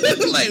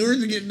 Like we're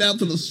just getting down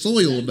to the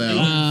soil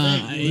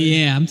now.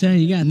 Yeah, I'm telling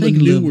you, you gotta think a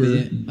little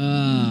Manure. bit.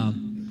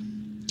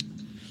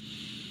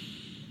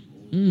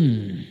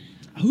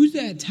 Who's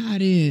that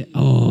tight end?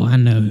 Oh, I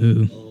know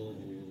who.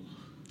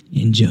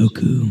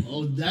 Njoku.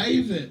 Oh,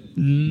 David.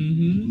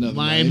 Another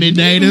Miami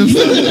name.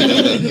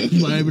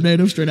 native. Miami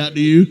native, straight out to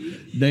you.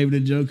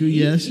 David Njoku,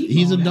 yes.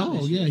 He's a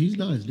dog. Yeah, he's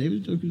nice.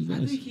 David Njoku's I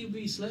nice. think he'll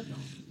be slept on.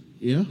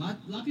 Yeah. A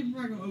lot of people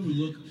are going to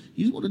overlook him.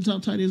 He's one of the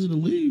top tight ends in the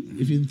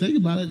league. If you think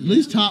about it, at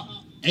least top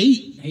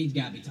 8. He's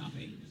got to be top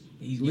 8.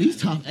 At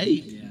least top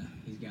 8. Yeah,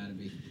 he's got to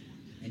be.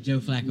 And Joe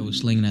Flacco was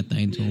slinging that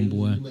thing to him,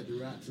 boy.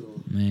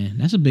 Man,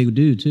 that's a big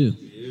dude too.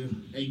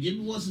 Hey, give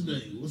me what's his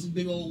name? What's the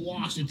big old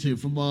Washington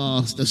from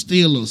the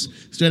Steelers,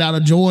 straight out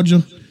of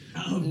Georgia?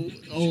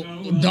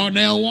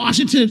 Darnell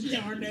Washington.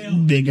 Darnell.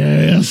 Big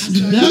ass.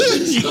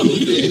 That's so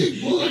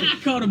big, boy. I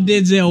caught him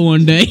Denzel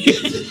one day.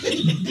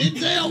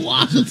 Denzel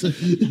Washington.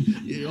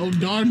 Yeah, oh,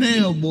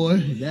 Darnell, boy.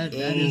 That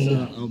is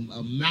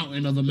a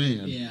mountain of a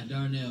man. Yeah,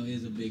 Darnell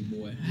is a big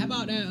boy. How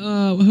about that?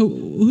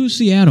 Who's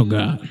Seattle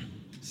got?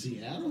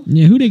 Seattle?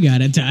 Yeah, who they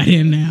got at tight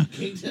end now?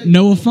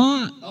 Noah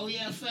Fant. Oh,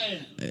 yeah,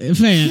 fan.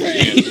 Fan.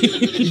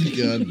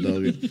 God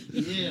dog it.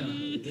 Yeah,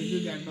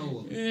 they got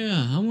Noah.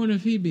 Yeah, I wonder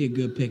if he'd be a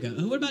good pickup.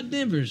 What about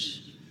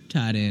Denver's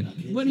tight end?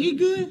 Wasn't he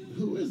good?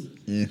 Who is it?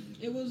 Yeah.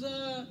 It was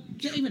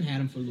Javin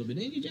had him for a little bit,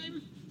 didn't you,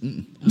 Javin?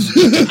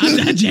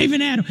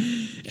 Javin had him.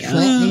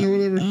 Troutman or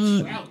whatever.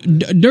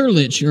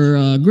 Durlich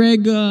or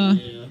Greg.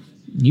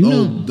 You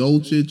know,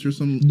 Dolchich or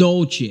something.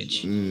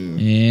 Dolchich.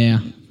 Yeah.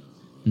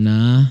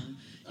 Nah.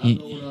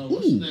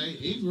 What's his name?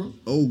 Ingram.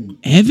 Oh,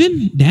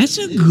 Evan, that's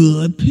a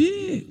good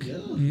pick.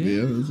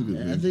 yeah, that's a good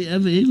I pick. think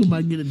Evan Ingram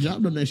might get a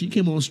job done there. She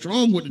came on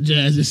strong with the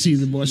Jazz this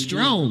season, boy.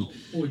 Strong.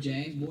 Or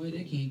Jags, boy,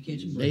 they can't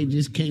catch a break. They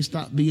just can't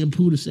stop being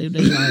poo to save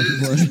their life,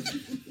 boy.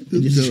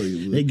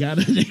 They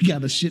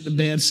gotta shit the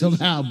bed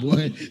somehow,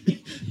 boy.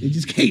 They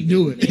just can't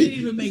do They didn't it.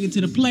 even make it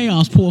to the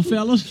playoffs, poor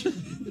fellas.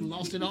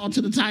 Lost it all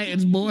to the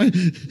Titans, boy.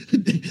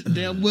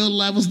 Damn Will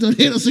Levis done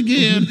hit us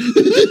again.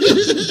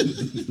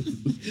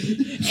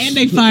 And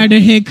they fired their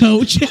head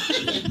coach. Go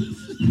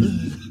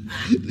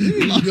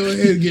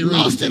ahead and get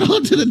Lost it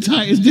all to the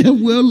Titans.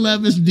 Damn Will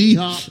Levis,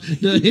 D-Hop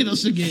done hit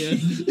us again.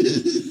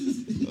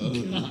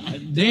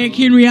 Derrick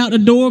Henry out the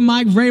door,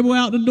 Mike Vrabel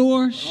out the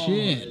door.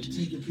 Shit.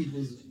 Taking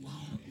people's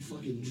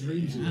fucking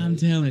dreams. I'm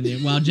telling you.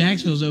 While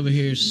Jacksonville's over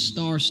here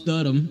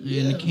star-stud them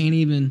and can't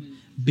even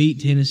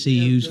beat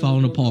Tennessee, who's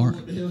falling apart.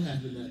 What the hell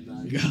happened that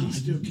night? God. He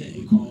still can't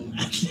recall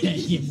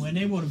it. When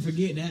they want to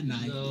forget that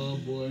night. Oh,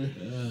 boy.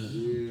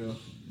 Yeah.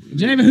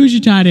 Javin, who's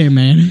your tight end,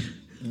 man?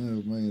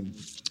 Oh man.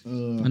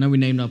 I know we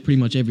named off pretty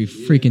much every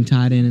freaking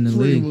tight end in the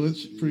Pretty league.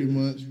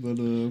 much. But I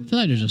feel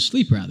like there's a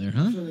sleeper out there,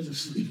 huh?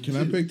 can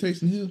I pick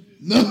Taysom Hill?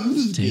 No.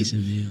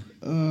 Taysom Hill.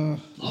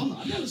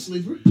 Oh, I got a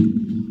sleeper.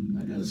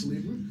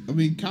 I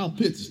mean, Kyle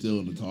Pitts is still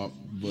in the top,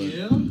 but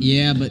Yeah.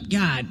 Yeah, but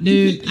God,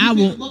 dude, I picked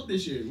him won't. up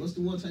this year. What's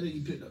the one tight end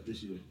you picked up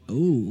this year?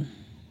 Ooh.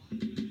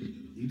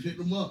 You picked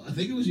him up. I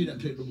think it was you that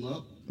picked him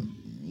up.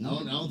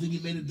 I don't think he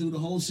made it through the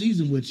whole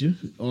season with you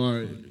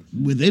or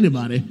with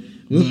anybody.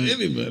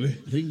 anybody.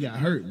 I think he got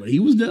hurt, but he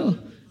was there.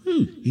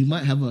 He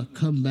might have a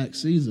comeback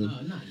season.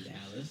 Not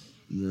Dallas.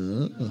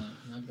 No.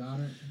 I got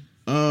it.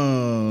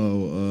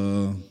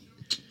 Oh,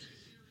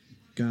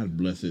 God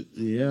bless it.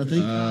 Yeah, I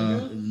think.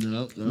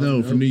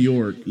 No, from New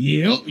York.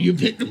 Yep, you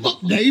picked him up,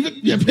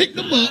 David. You picked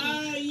him up.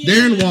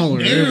 Darren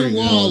Waller. There we Darren go.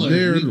 Waller.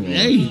 Darren Waller.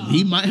 Hey,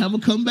 he might have a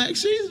comeback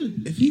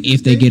season.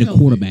 If they get a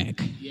quarterback.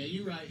 Yeah,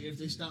 you're right. If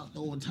they stop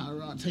throwing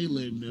Tyrod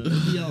Taylor in there.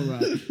 It'll be all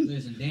right.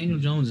 Listen, Daniel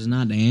Jones is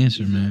not the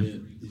answer,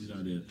 man. He's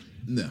not it.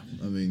 No,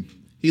 I mean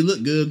he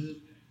looked good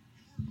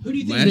Who do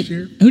you think last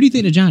year. Who do you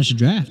think the Giants should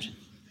draft,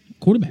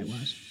 quarterback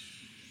wise?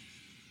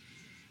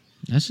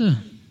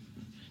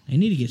 They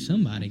need to get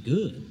somebody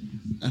good.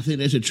 I think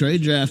they should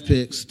trade draft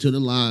picks to the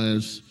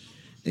Lions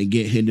and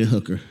get Hendon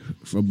Hooker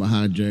from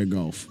behind Jared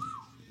Goff.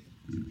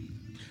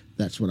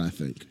 That's what I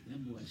think. That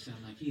boy sound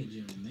like he a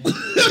general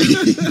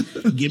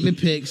manager. Give me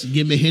picks.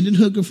 Give me Hendon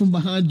Hooker from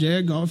behind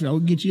Jared Goff. I will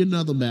get you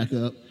another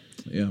backup.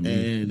 Yeah, I mean,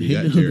 And you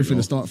got Hendon Hooker Jared finna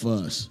Goff. start for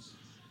us.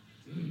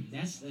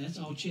 That's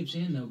all chips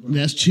in though, bro.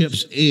 That's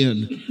chips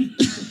in.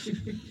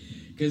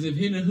 Because if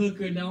Hendon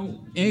Hooker don't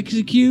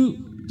execute,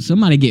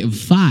 somebody getting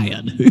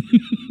fired.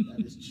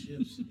 That is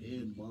chips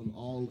in. Boy, I'm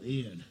all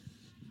in.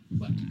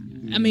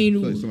 I mean, I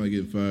feel like somebody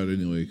getting fired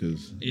anyway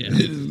because Yeah.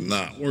 it's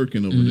not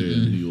working over there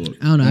in New York.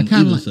 I don't know. I On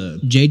kind of either like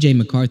side. J.J.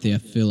 McCarthy. I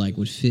feel like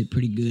would fit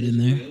pretty good in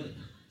there.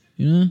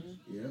 You know,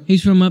 Yeah.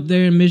 he's from up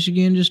there in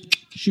Michigan. Just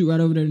shoot right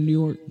over there to New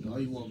York. Oh,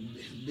 you want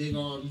big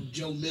on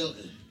Joe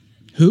Milton?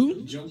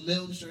 Who? Joe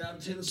Milton straight out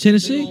of Tennessee.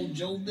 Tennessee? Big on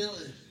Joe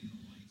Milton.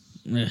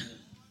 Yeah.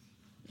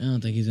 I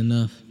don't think he's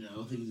enough. No, I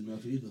don't think he's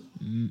enough either.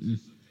 Mm-mm.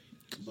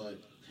 But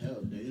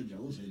hell, Daniel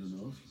Jones ain't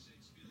enough.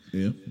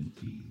 Yeah,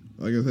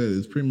 like I said,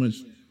 it's pretty much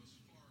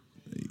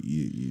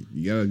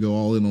you gotta go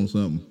all in on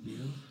something.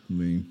 I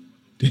mean,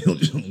 Daniel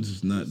Jones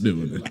is not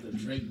doing it. Like the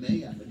Drake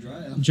May out the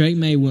draft. Drake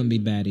May wouldn't be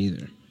bad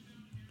either.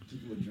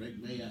 With Drake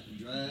May out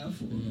the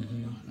draft.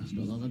 That's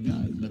no longer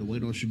guy. You better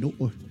wait on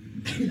Shador.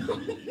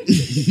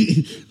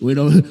 wait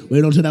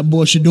on till that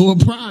boy Shador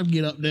Prime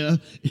get up there,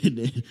 and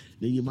then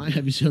you might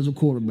have yourselves a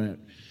quarterback.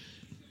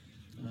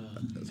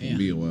 That's gonna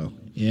be a while.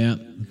 Yeah.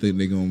 I think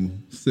they're gonna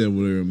sit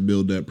over there and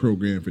build that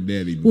program for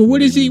Daddy. Well, what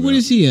before is they he? move What out.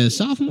 is he? A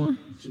sophomore?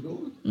 Shador?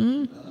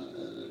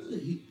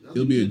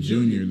 He'll be a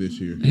junior this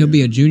year. He'll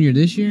be a junior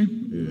this year.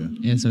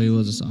 Yeah. And so he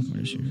was a sophomore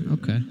this year.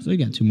 Okay, so he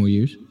got 2 more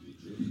years,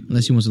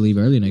 unless he wants to leave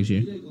early next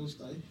year. He ain't gonna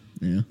stay.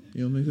 Yeah.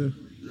 You don't think so?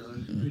 No,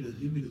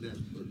 he'll be the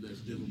next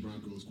Denver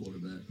Broncos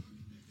quarterback.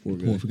 Poor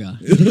guy. Poor guy.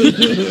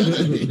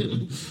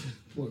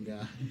 Poor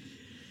guy.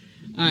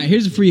 All right,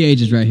 here's the free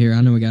agents right here.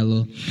 I know we got a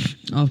little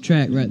off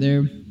track right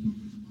there.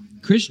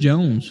 Chris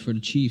Jones for the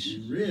Chiefs.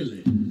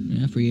 Really?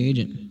 Yeah, free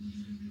agent.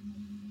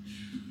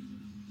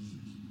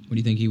 What do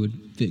you think he would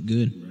fit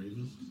good?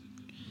 Ravens?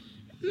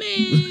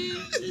 Man,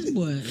 this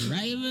boy,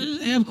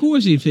 Ravens. Of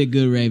course he'd fit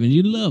good, Ravens.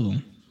 You love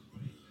him.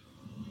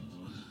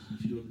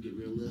 If you don't get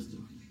realistic.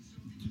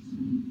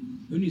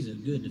 Who needs a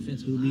good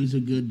defensive Who needs a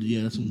good,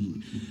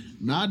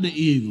 not the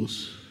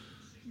Eagles,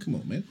 Come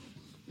on, man.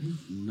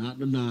 not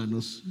the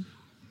Niners.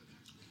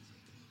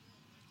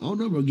 I don't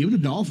know, bro. Give it the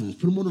Dolphins.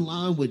 Put them on the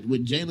line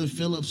with Jalen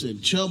Phillips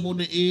and Chubb on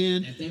the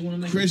end. If they want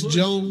to make Chris a push,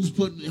 Jones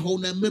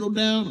holding that middle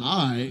down.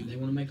 All right. They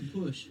want to make a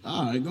push.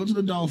 All right, go to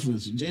the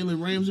Dolphins. Jalen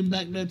Ramsey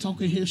back there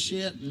talking his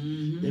shit.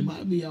 Mm-hmm. They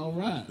might be all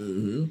right.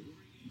 Uh-huh.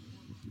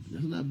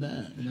 That's not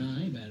bad. No,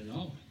 ain't bad at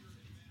all.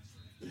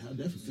 I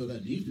definitely feel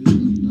that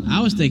defense. I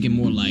was thinking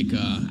more like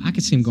I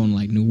could see him going to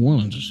like New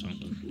Orleans or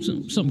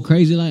something, something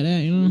crazy like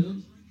that, you know?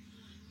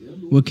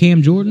 With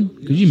Cam Jordan,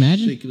 could you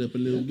imagine? Shake it up a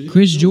little bit.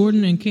 Chris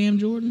Jordan and Cam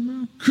Jordan,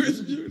 bro. Chris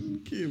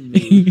Jordan, Kim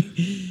Jordan.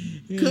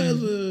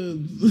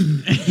 Cousins.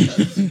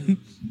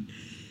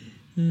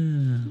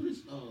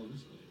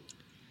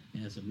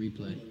 Yeah, it's a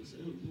replay.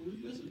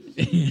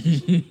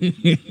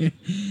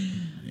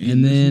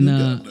 And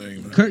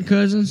then Kirk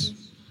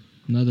Cousins,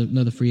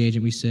 another free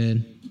agent. We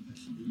said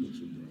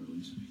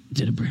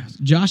to the Browns.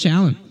 Josh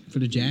Allen for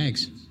the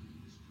Jags.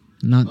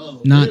 Not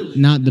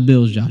the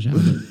Bills. Josh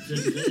Allen.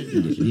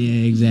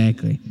 Yeah,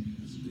 exactly.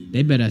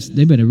 They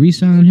better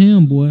re-sign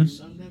him, boy.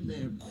 Sign that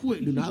man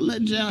quick. Do not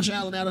let Josh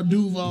Allen out of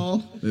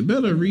Duval. They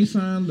better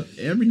re-sign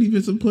every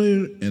defensive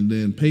player and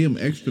then pay him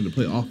extra to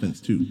play offense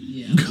too.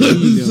 Yeah.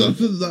 Because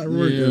something's not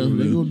working. Yeah, over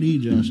they there. gonna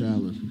need Josh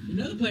Allen.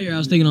 Another player I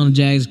was thinking on the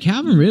Jags,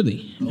 Calvin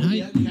Ridley.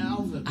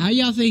 Calvin. How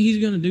y'all think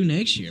he's gonna do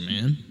next year,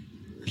 man?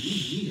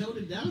 He held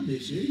it down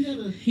this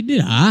year. He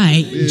did all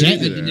right, he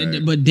did all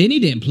right. but then he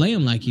didn't play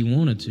him like he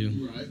wanted to.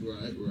 Right.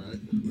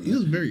 He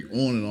was very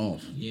on and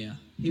off. Yeah,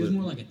 he was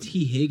more like a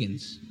T.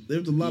 Higgins.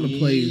 There's a lot of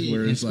plays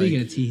where And it's speaking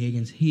like of T.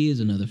 Higgins, he is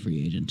another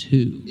free agent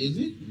too. Is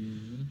it?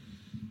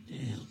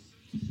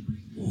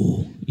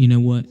 Oh, you know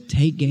what?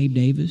 Take Gabe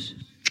Davis,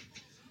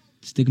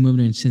 stick him over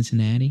there in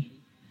Cincinnati,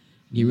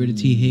 get rid of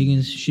T.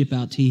 Higgins, ship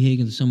out T.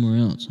 Higgins somewhere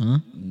else, huh?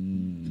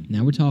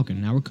 Now we're talking.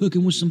 Now we're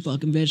cooking with some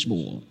fucking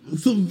vegetable oil,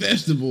 some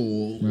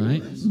vegetable.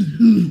 right?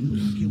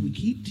 Can we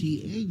keep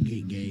T and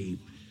get Gabe?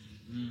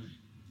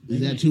 Is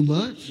that too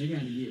much? They got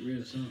to get rid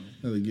of something.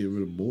 How to get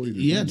rid of Boyd?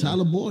 Yeah,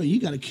 Tyler Boyd, you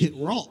got to kick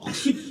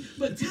Ross.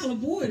 But Tyler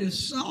Boyd is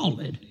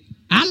solid.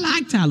 I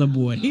like Tyler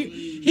Boyd.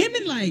 Him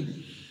and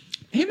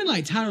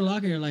like Tyler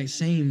Lockett are like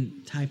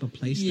same type of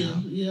play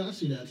style. Yeah, I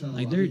see that. Tyler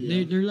Like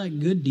Lockett, they're like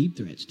good deep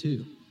threats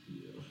too,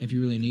 if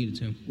you really needed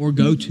to, or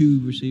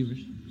go-to receivers.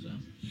 So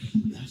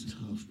That's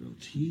tough, bro.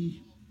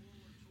 T.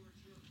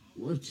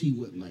 What if T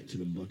went like to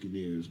the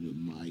Buccaneers with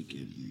Mike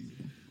and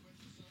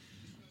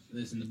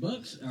Listen, the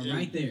Bucks are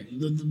right there.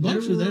 The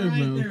Bucks are there,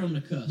 right bro. there on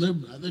the cusp.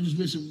 They're just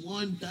missing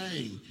one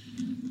thing,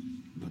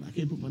 but I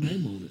can't put my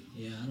name on it.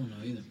 Yeah, I don't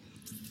know either.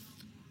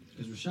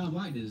 Because Rashad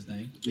White did his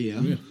thing.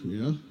 Yeah.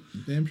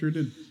 Damn sure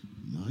did.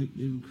 Mike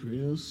and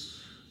Chris.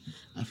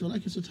 I feel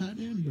like it's a tight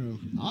end, bro.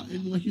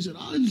 And like you said,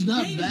 he's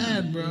not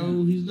bad,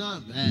 bro. He's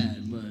not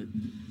bad, but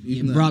He's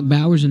Get not Brock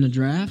Bowers in the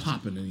draft.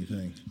 popping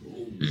anything.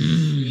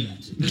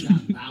 shit.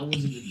 Got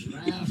Bowers in the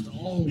draft.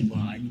 Oh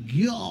my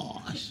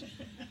gosh.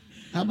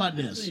 How about I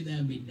this? think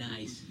that'd be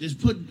nice. Just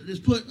put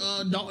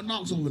Dalton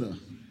Knox over there.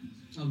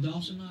 Oh,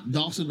 Dawson Knox?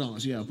 Dawson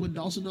Knox, yeah. Put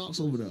Dawson Knox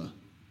over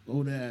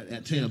there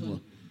at Tampa.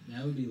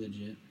 That would be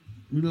legit.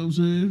 You know what I'm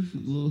saying? A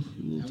little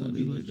That would tight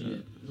be end like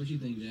legit. What you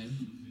think, Jay?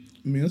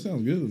 I mean, that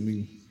sounds good. I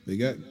mean, they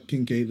got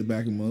Kincaid to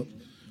back him up,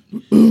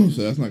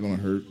 so that's not going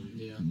to hurt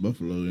Yeah.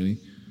 Buffalo any.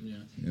 Yeah.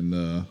 And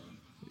I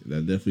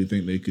definitely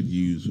think they could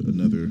use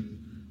another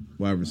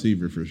wide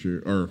receiver for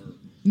sure, or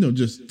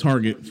just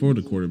target for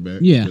the quarterback.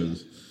 Yeah.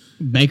 because,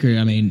 Baker,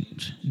 I mean,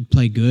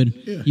 played good.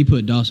 Yeah. You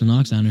put Dawson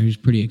Knox down there, who's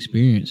pretty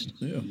experienced.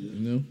 yeah,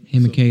 Him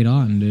and Cade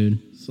Otton, dude.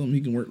 something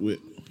he can work with.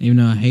 Even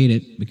though I hate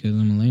it because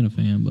I'm an Atlanta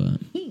fan, but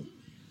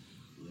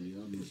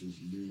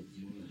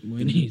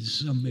we need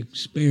some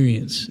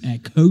experience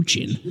at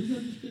coaching.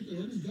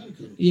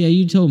 Yeah,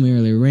 you told me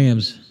earlier,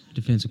 Rams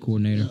defensive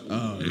coordinator.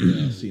 Oh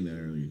yeah, I seen that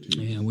earlier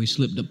too. Yeah, we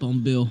slipped up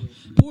on Bill.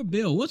 Poor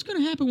Bill. What's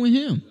going to happen with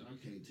him?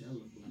 I can't tell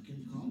it. I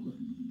can't call it.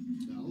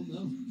 I don't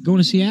know. Going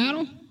to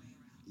Seattle?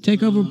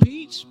 Take over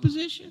Pete's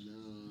position?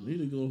 Need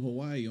to go to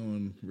Hawaii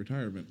on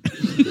retirement.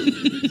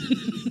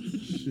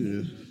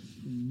 Shit.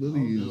 I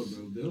don't know,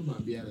 bro. Bill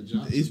might be out of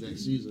job He's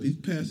next season. He's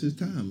past his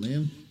time,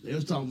 man. They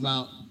was talking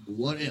about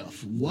what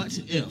if. What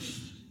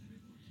if?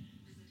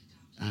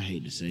 I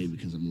hate to say it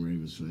because I'm a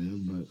Ravens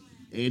fan,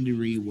 but Andy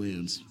Reid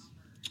wins.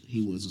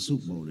 He wins the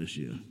Super Bowl this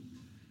year.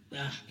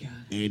 Ah, God.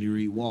 Andy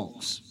Reid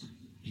walks.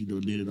 He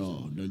done did it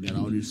all. Done got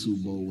all these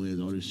Super Bowl wins,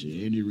 all this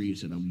shit. Andy Reid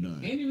said, I'm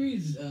done. Andy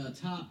Reid's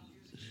top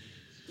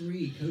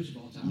 3 coach of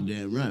all time. You're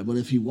damn right. But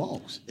if he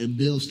walks and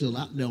Bill's still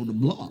out there on the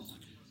block,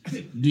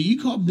 do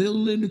you call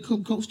Bill in to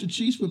come coach the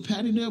Chiefs with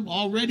Patty them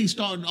already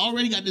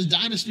got this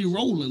dynasty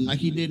rolling like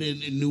he did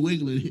in New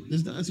England?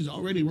 This dynasty's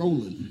already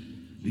rolling.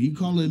 Do you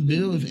call in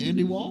Bill if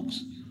Andy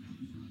walks?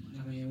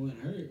 I mean, it wouldn't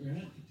hurt,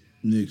 right?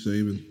 Nick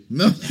Saban.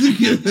 No.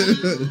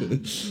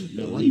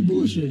 No, why you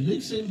bullshit? Nick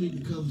Saban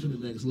can come to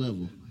the next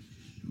level.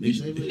 Nick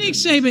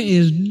Saban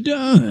is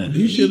done.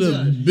 He should have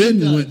done.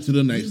 been He's went done. to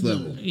the next He's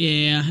level. done.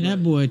 Yeah,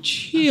 that boy He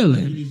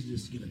chilling. needs to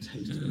just get a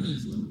taste of the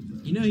next level, bro.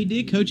 You know, he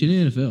did coach in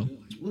the NFL.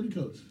 What did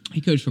he coach?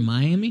 He coached for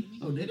Miami.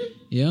 Oh, did he?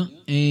 Yeah.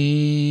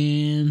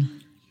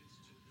 And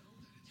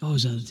what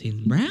was the other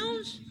team?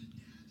 Browns?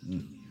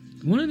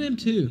 One of them,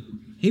 too.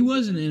 He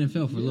was in the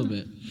NFL for a little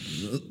bit.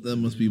 That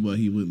must be why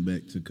he went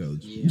back to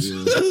coach.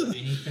 Yeah. And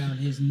he found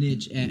his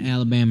niche at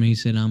Alabama. He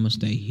said, I'm going to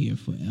stay here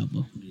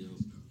forever. Yeah.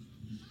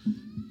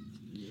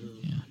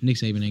 Nick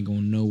Saban ain't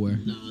going nowhere.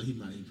 No, he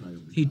might. He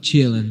probably. He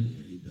chilling.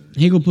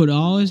 He going to put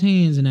all his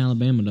hands in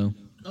Alabama, though.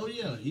 Oh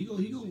yeah,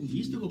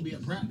 he's still gonna be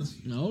at practice.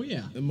 Oh,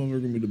 yeah. That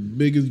motherfucker gonna be the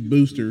biggest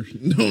booster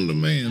known to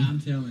man. I'm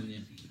telling you.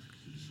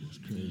 That's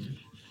crazy.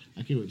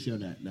 I can't wait to see how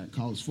that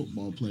college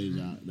football plays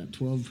out. That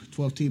 12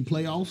 team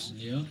playoffs.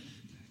 Yeah.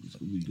 It's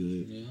gonna be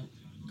good. Yeah.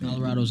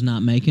 Colorado's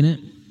not making it.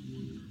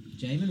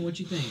 Javin, what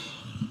you think?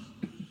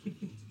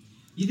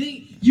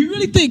 You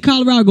really think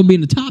Colorado gonna be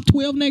in the top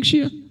 12 next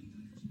year?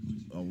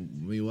 Oh, I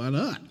mean, why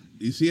not?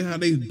 You see how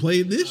they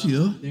played this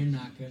year, They're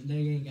not good. They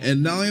ain't got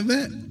and not only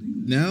that,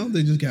 now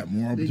they just got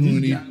more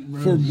opportunity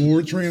for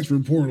more transfer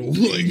portal.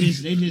 Like,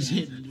 They just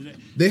hit.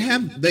 they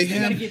have They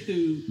gotta get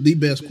through. the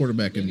best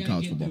quarterback They in gotta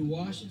college get through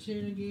football.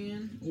 Washington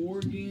again,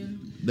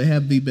 Oregon. They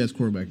have the best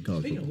quarterback in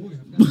college Speaking of football.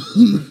 Oregon,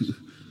 I forgot about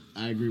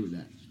I agree with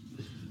that.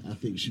 I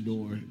think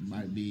Shador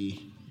might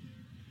be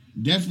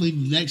definitely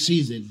next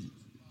season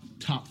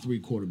top 3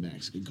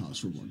 quarterbacks in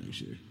college football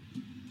next year.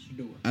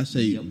 Shador. I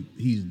say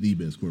he's the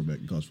best quarterback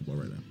in college football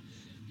right now.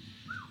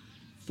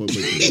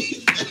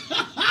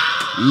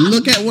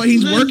 Look at what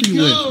he's working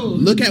go.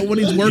 with. Look at what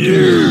he's working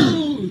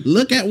with.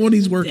 Look at what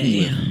he's working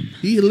with.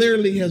 He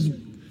literally has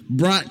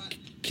brought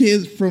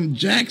kids from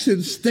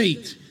Jackson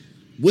State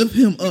with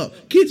him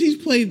up. Kids he's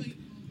played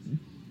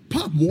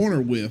Pop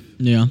Warner with,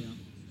 Yeah.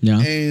 Yeah.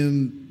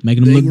 and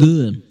Making them they look were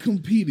good.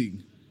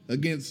 competing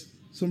against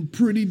some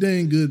pretty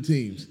dang good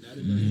teams.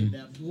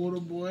 That Porter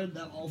boy,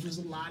 that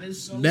offensive line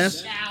is so That's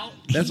stout.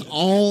 that's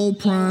all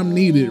Prime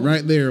needed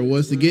right there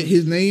was to get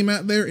his name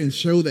out there and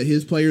show that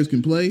his players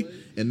can play.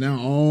 And now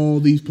all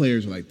these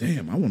players are like,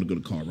 damn, I want to go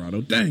to Colorado.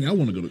 Dang, I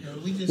want to go to.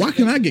 Why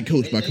can't I get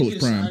coached by Coach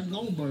Prime?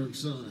 Goldberg's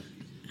son.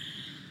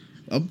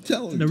 I'm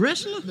telling The you.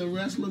 wrestler? The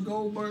wrestler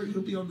Goldberg,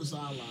 he'll be on the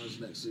sidelines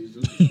next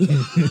season.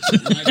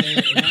 right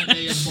there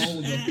in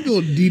Boulder. You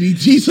gonna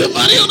DDT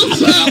somebody on the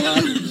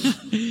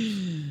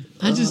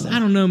sideline? I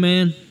don't know,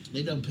 man.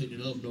 They done picked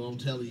it up, though. I'm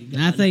telling you.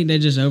 I think they're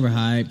just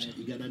overhyped.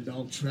 You got that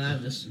dog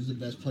Travis. He's the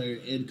best player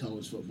in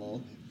college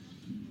football.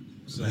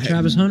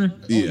 Travis Hunter?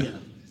 Yeah.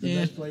 The Yeah.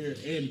 best player in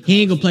college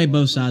He ain't gonna play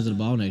football. both sides of the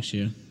ball next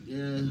year. Yeah,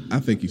 Yeah. I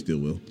think he still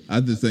will.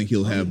 I just think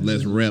he'll have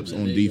less reps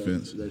on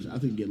defense. I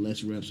think get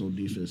less reps on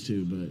defense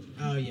too, but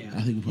Oh yeah,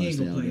 I think he'll probably he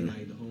stay ain't out gonna play there.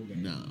 like the whole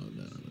game. No.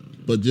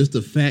 But just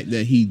the fact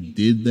that he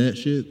did that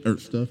shit or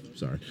stuff.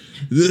 Sorry,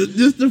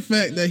 just the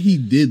fact that he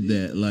did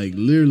that, like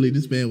literally,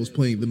 this man was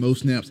playing the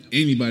most snaps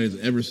anybody's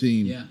ever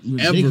seen, Yeah.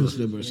 Ridiculous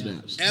number of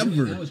snaps.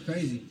 ever, That was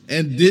crazy.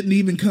 and didn't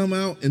even come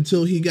out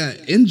until he got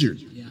injured.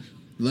 Yeah.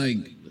 Like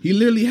he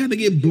literally had to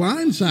get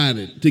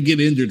blindsided to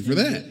get injured for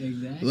that.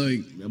 Exactly.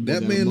 Like That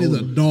that boy got man a is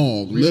a motor.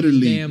 dog,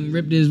 literally. Damn,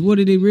 ripped his. What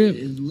did he rip?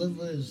 His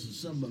liver is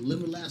something,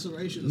 liver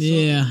laceration. Or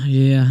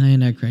Yeah, ain't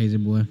that crazy,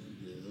 boy?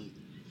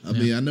 I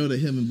mean, I know that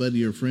him and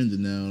Buddy are friends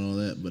now and all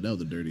that, but that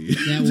was a dirty hit.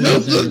 That was that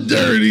was a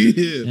dirty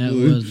hit. That boy.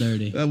 was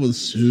dirty. That was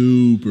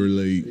super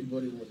late.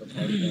 Everybody want the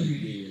party about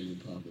being in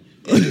the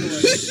pocket.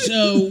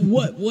 So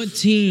what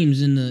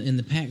teams in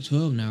the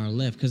Pac-12 now are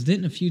left? Because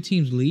didn't a few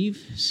teams leave?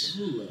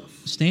 Who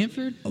left?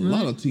 Stanford, A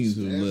lot of teams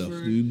have left,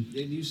 Stanford, dude.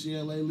 Did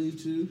UCLA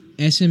leave too?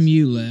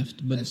 SMU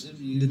left, but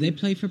SMU. did they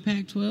play for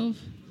Pac-12?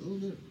 Oh,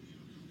 no.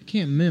 I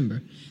can't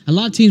remember. A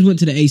lot of teams went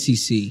to the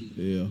ACC.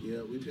 Yeah.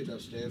 Yeah, we picked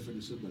up Stanford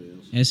and somebody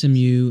else.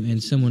 SMU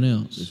and someone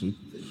else. This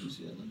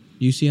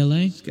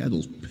UCLA?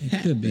 schedule's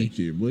packed could be. next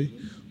year, boy.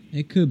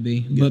 It could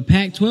be, but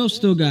Pac-12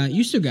 still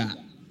got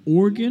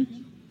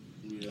Oregon,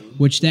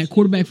 which that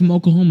quarterback from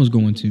Oklahoma's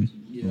going to.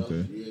 Yeah.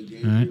 Okay.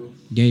 Yeah, All right,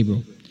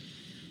 Gabriel.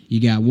 You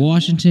got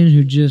Washington,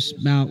 who just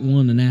about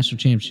won the national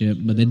championship,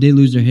 but they did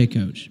lose their head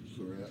coach.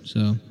 Correct.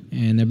 So,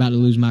 and they're about to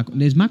lose Michael.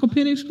 Is Michael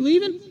Penix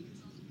leaving?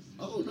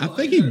 Oh, I no,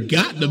 think he heard.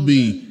 got to know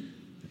be.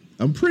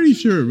 I'm pretty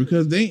sure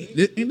because ain't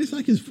it's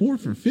like his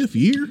 4th or 5th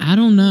year. I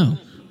don't know,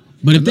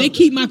 but if they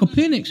keep Michael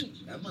Penix,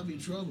 that. That might be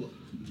trouble.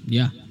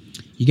 yeah,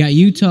 you got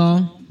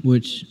Utah,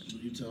 which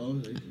Utah.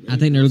 I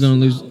think they're going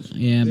to lose.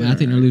 Yeah, but I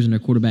think they're losing their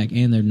quarterback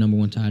and their number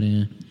one tight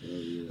end.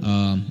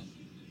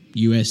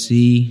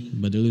 USC,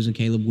 but they're losing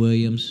Caleb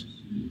Williams.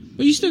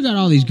 But you still got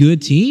all these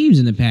good teams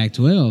in the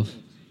Pac-12.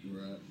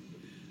 Right.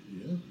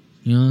 Yeah.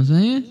 You know what I'm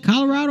saying?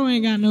 Colorado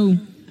ain't got no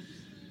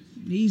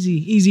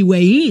easy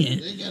way in.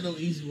 They ain't got no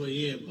easy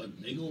way in,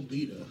 but they gonna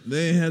beat us.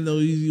 They ain't had no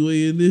easy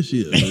way in this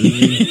year,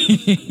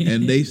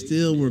 and they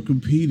still were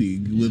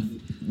competing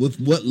with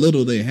what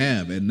little they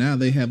have, and now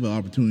they have an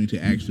opportunity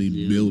to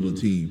actually build a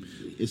team.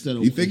 Instead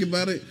of You think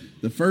about it,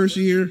 the first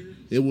year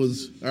it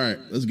was all right.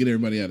 Let's get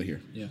everybody out of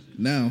here. Yeah.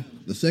 Now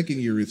the second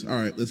year is all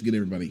right. Let's get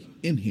everybody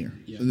in here.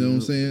 Yeah. You know what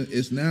I'm saying?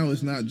 It's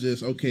not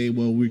just okay.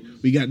 Well,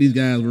 we got these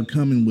guys we're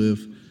coming with,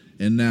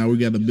 and now we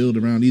got to build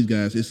around these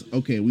guys. It's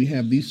okay. We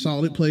have these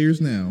solid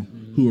players now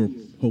who are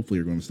hopefully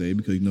are going to stay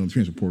because the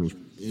transfer portal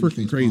is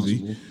freaking crazy.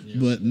 possible.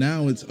 But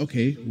now it's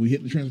okay. We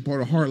hit the transfer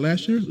portal hard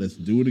last year. Let's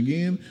do it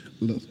again.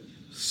 Let's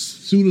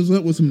suit us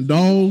up with some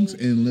dogs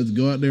and let's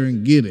go out there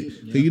and get it.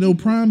 So,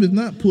 Prime is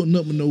not putting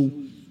up with no.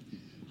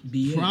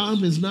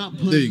 Prime is not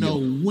There putting you no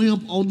go.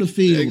 wimp on the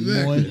field,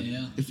 Exactly. boy.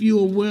 Yeah. If you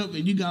a wimp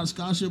and you got a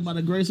scholarship by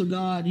the grace of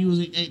God, you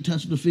ain't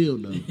touching the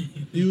field though.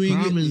 You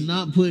ain't Prime get- is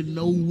not putting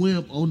no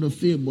wimp on the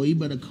field, boy. You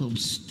better come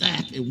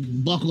stack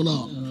and buckle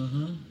up.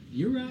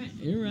 You're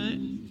right.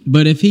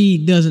 But if he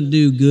doesn't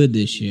do good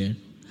this year,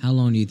 how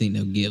long do you think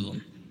they'll give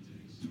him?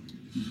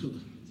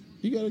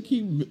 You got to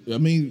keep. I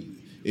mean,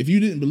 if you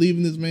didn't believe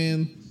in this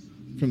man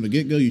from the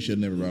get go, you should have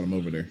never brought him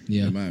over there.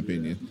 Yeah. In my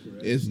opinion,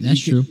 That's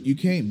true. true. You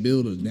can't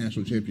build a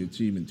national championship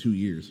team in 2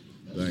 years.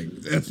 Like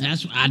that's.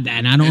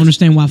 And I don't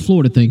understand why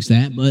Florida thinks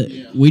that, but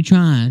we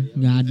trying.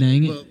 God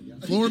dang it.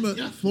 But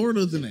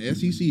Florida's in the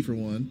SEC for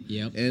one.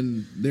 Yep.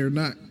 And they're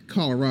not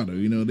Colorado.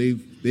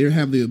 They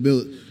have the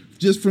ability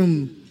just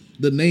from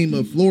the name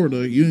of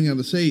Florida. You don't have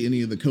to say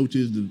any of the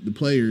coaches, the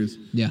players.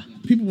 Yeah.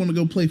 People want to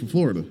go play for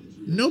Florida.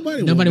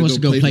 Nobody wants to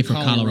go play for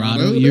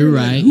Colorado. They're You're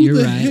like, right. Who You're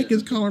the right. heck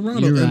is Colorado?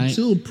 You're right.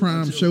 Until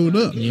Prime showed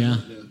up. Yeah.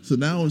 So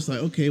now it's like,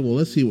 okay, well,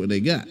 let's see what they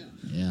got.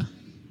 Yeah.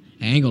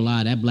 I ain't gonna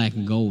lie, that black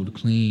and gold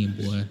clean,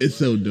 boy. It's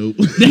so dope.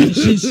 That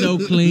shit's so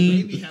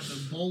clean. Maybe have the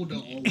boulder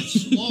on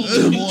swole,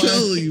 I'm boy.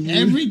 telling you, boy.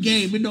 Every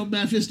game, it don't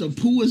matter if it's the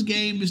poorest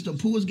game, it's the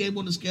poorest game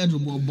on the schedule,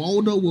 boy.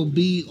 Boulder will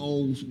be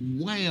on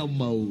wham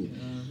mode.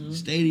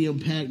 Stadium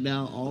packed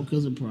out, all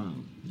because of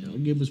Prime. I'll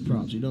give him his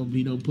props. He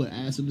don't put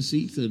ass in the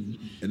seats and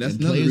And that's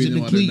and another players in reason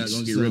the why they're not cleats,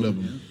 going to get so- rid of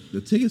them. The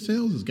ticket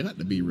sales has got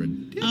to be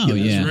ridiculous. Oh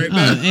yeah. Right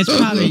now. It's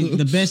probably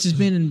the best it's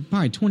been in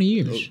probably 20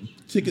 years.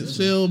 Ticket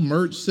sale,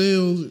 merch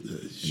sales.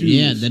 Shoot.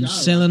 Yeah, they're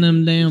selling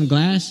them damn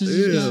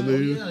glasses. Yeah, Oh,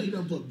 dude. yeah, he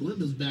done put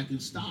blenders back in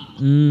style.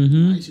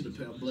 Mhm. I used to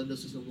pair of blenders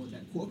since I won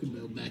that Corky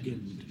Mill back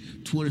in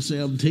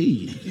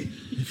 2017.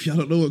 If y'all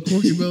don't know what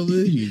Corky Bell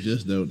is, you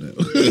just don't know.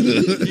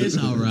 It's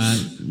all right.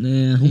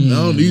 Yeah.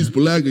 No, these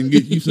black can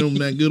get you some of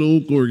that good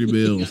old Corky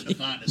Bells. The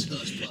finest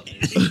hush puppy.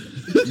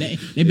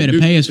 They better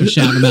pay us for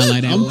shouting about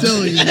like that. I'm boy.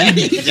 telling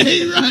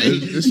you, right.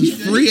 this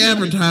is free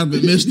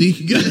advertisement, Misty.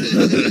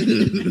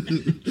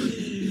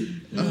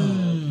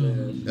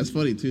 That's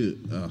funny too.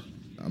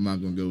 I'm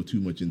not gonna go too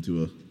much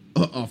into a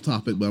off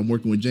topic, but I'm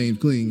working with James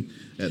Kling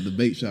at the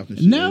bait shop and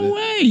shit. No like that.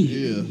 way.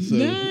 Yeah, so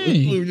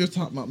Dang. we were just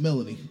talking about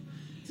Melanie.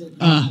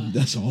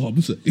 That's all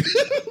I'm saying.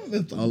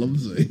 That's all I'm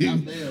saying.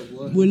 I'm there,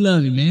 boy. We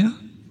love you,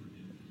 man.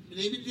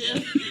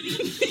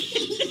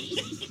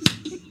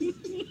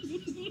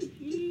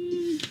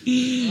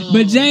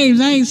 But James,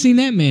 I ain't seen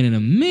that man in a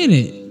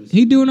minute.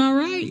 He doing all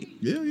right?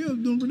 Yeah,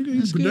 doing pretty good.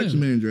 He's That's a production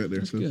good. manager out there.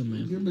 That's So. good,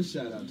 man. Give him a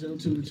shout out. Tell him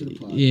tune into the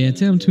podcast. Yeah,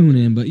 tell him tune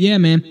in. But yeah,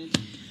 man,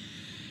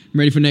 I'm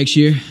ready for next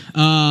year.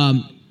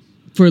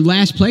 For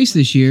last place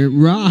this year,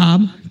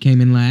 Rob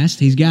came in last.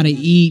 He's got to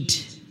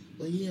eat.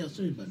 Well, yeah,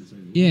 sorry about this.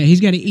 Yeah, he's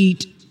got to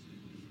eat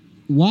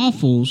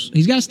waffles.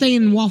 He's got to stay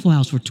in Waffle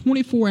House for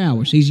 24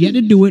 hours. He's yet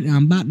to do it, and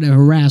I'm about to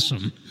harass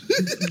him.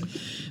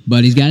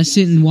 But he's got to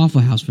sit in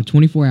Waffle House for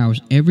 24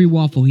 hours. Every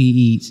waffle he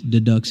eats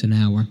deducts an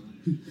hour.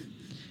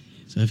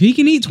 So if he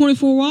can eat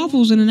 24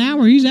 waffles in an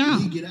hour, he's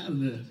out. Get out of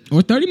there.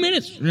 Or 30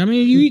 minutes. I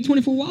mean, you eat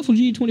 24 waffles,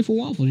 you eat 24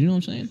 waffles. You know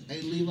what I'm saying?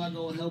 Hey, Levi,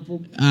 gonna help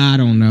him. I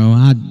don't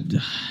know.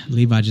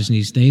 Levi just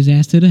needs to stay his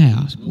ass to the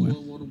house, I boy.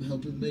 don't want him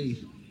helping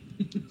me.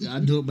 I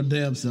do it my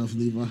damn self,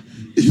 Levi.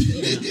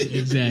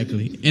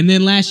 Exactly. And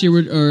then next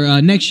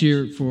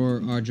year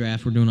for our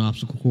draft, we're doing an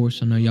obstacle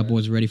course. I know y'all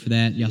boys are ready for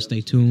that. Y'all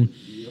stay tuned.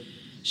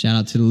 Shout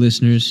out to the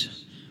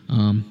listeners.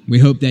 We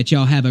hope that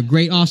y'all have a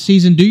great off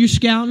season. Do your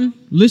scouting.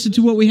 Listen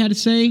to what we had to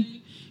say.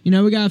 You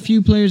know, we got a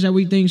few players that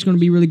we think is going to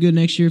be really good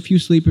next year, a few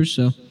sleepers.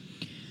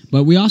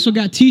 But we also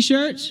got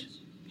T-shirts.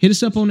 Hit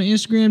us up on the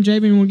Instagram,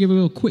 Javin. You want to give a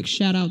little quick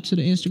shout out to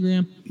the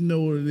Instagram? You know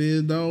what it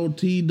is, dog.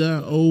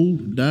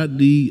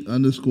 T.O.D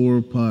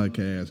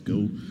 _podcast.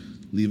 Go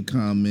leave a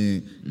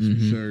comment, some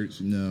shirts,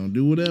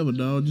 do whatever,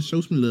 dog. Just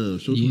show some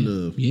love. Show some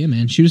love. Yeah,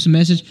 man. Shoot us a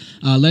message.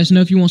 Let us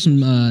know if you want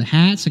some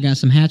hats. I got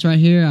some hats right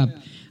here.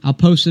 I'll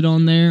post it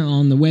on there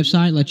on the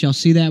website. Let y'all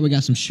see that. We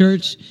got some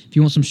shirts. If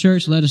you want some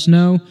shirts, let us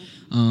know.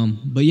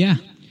 But yeah,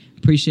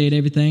 appreciate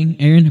everything.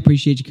 Aaron,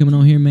 appreciate you coming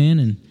on here, man,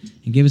 and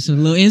give us a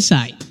little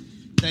insight.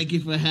 Thank you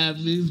for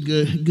having me. It's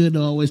good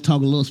to always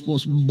talk a little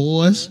sports with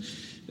boys.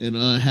 And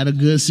had a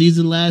good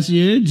season last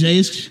year.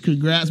 Jace,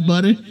 congrats,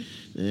 buddy.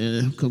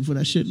 And come for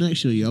that shit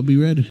next year. Y'all be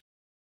ready.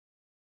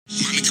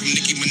 Mommy come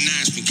Nicki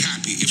Minaj me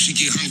copy. If she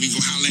get hungry, go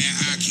holler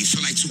at Aki.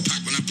 Feel like Tupac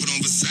when I put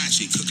on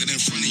Versace. Cook it in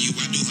front of you,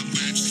 I do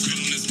hibachi. Great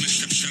on this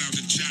mission, shout out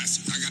to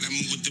Josh. I gotta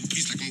move with the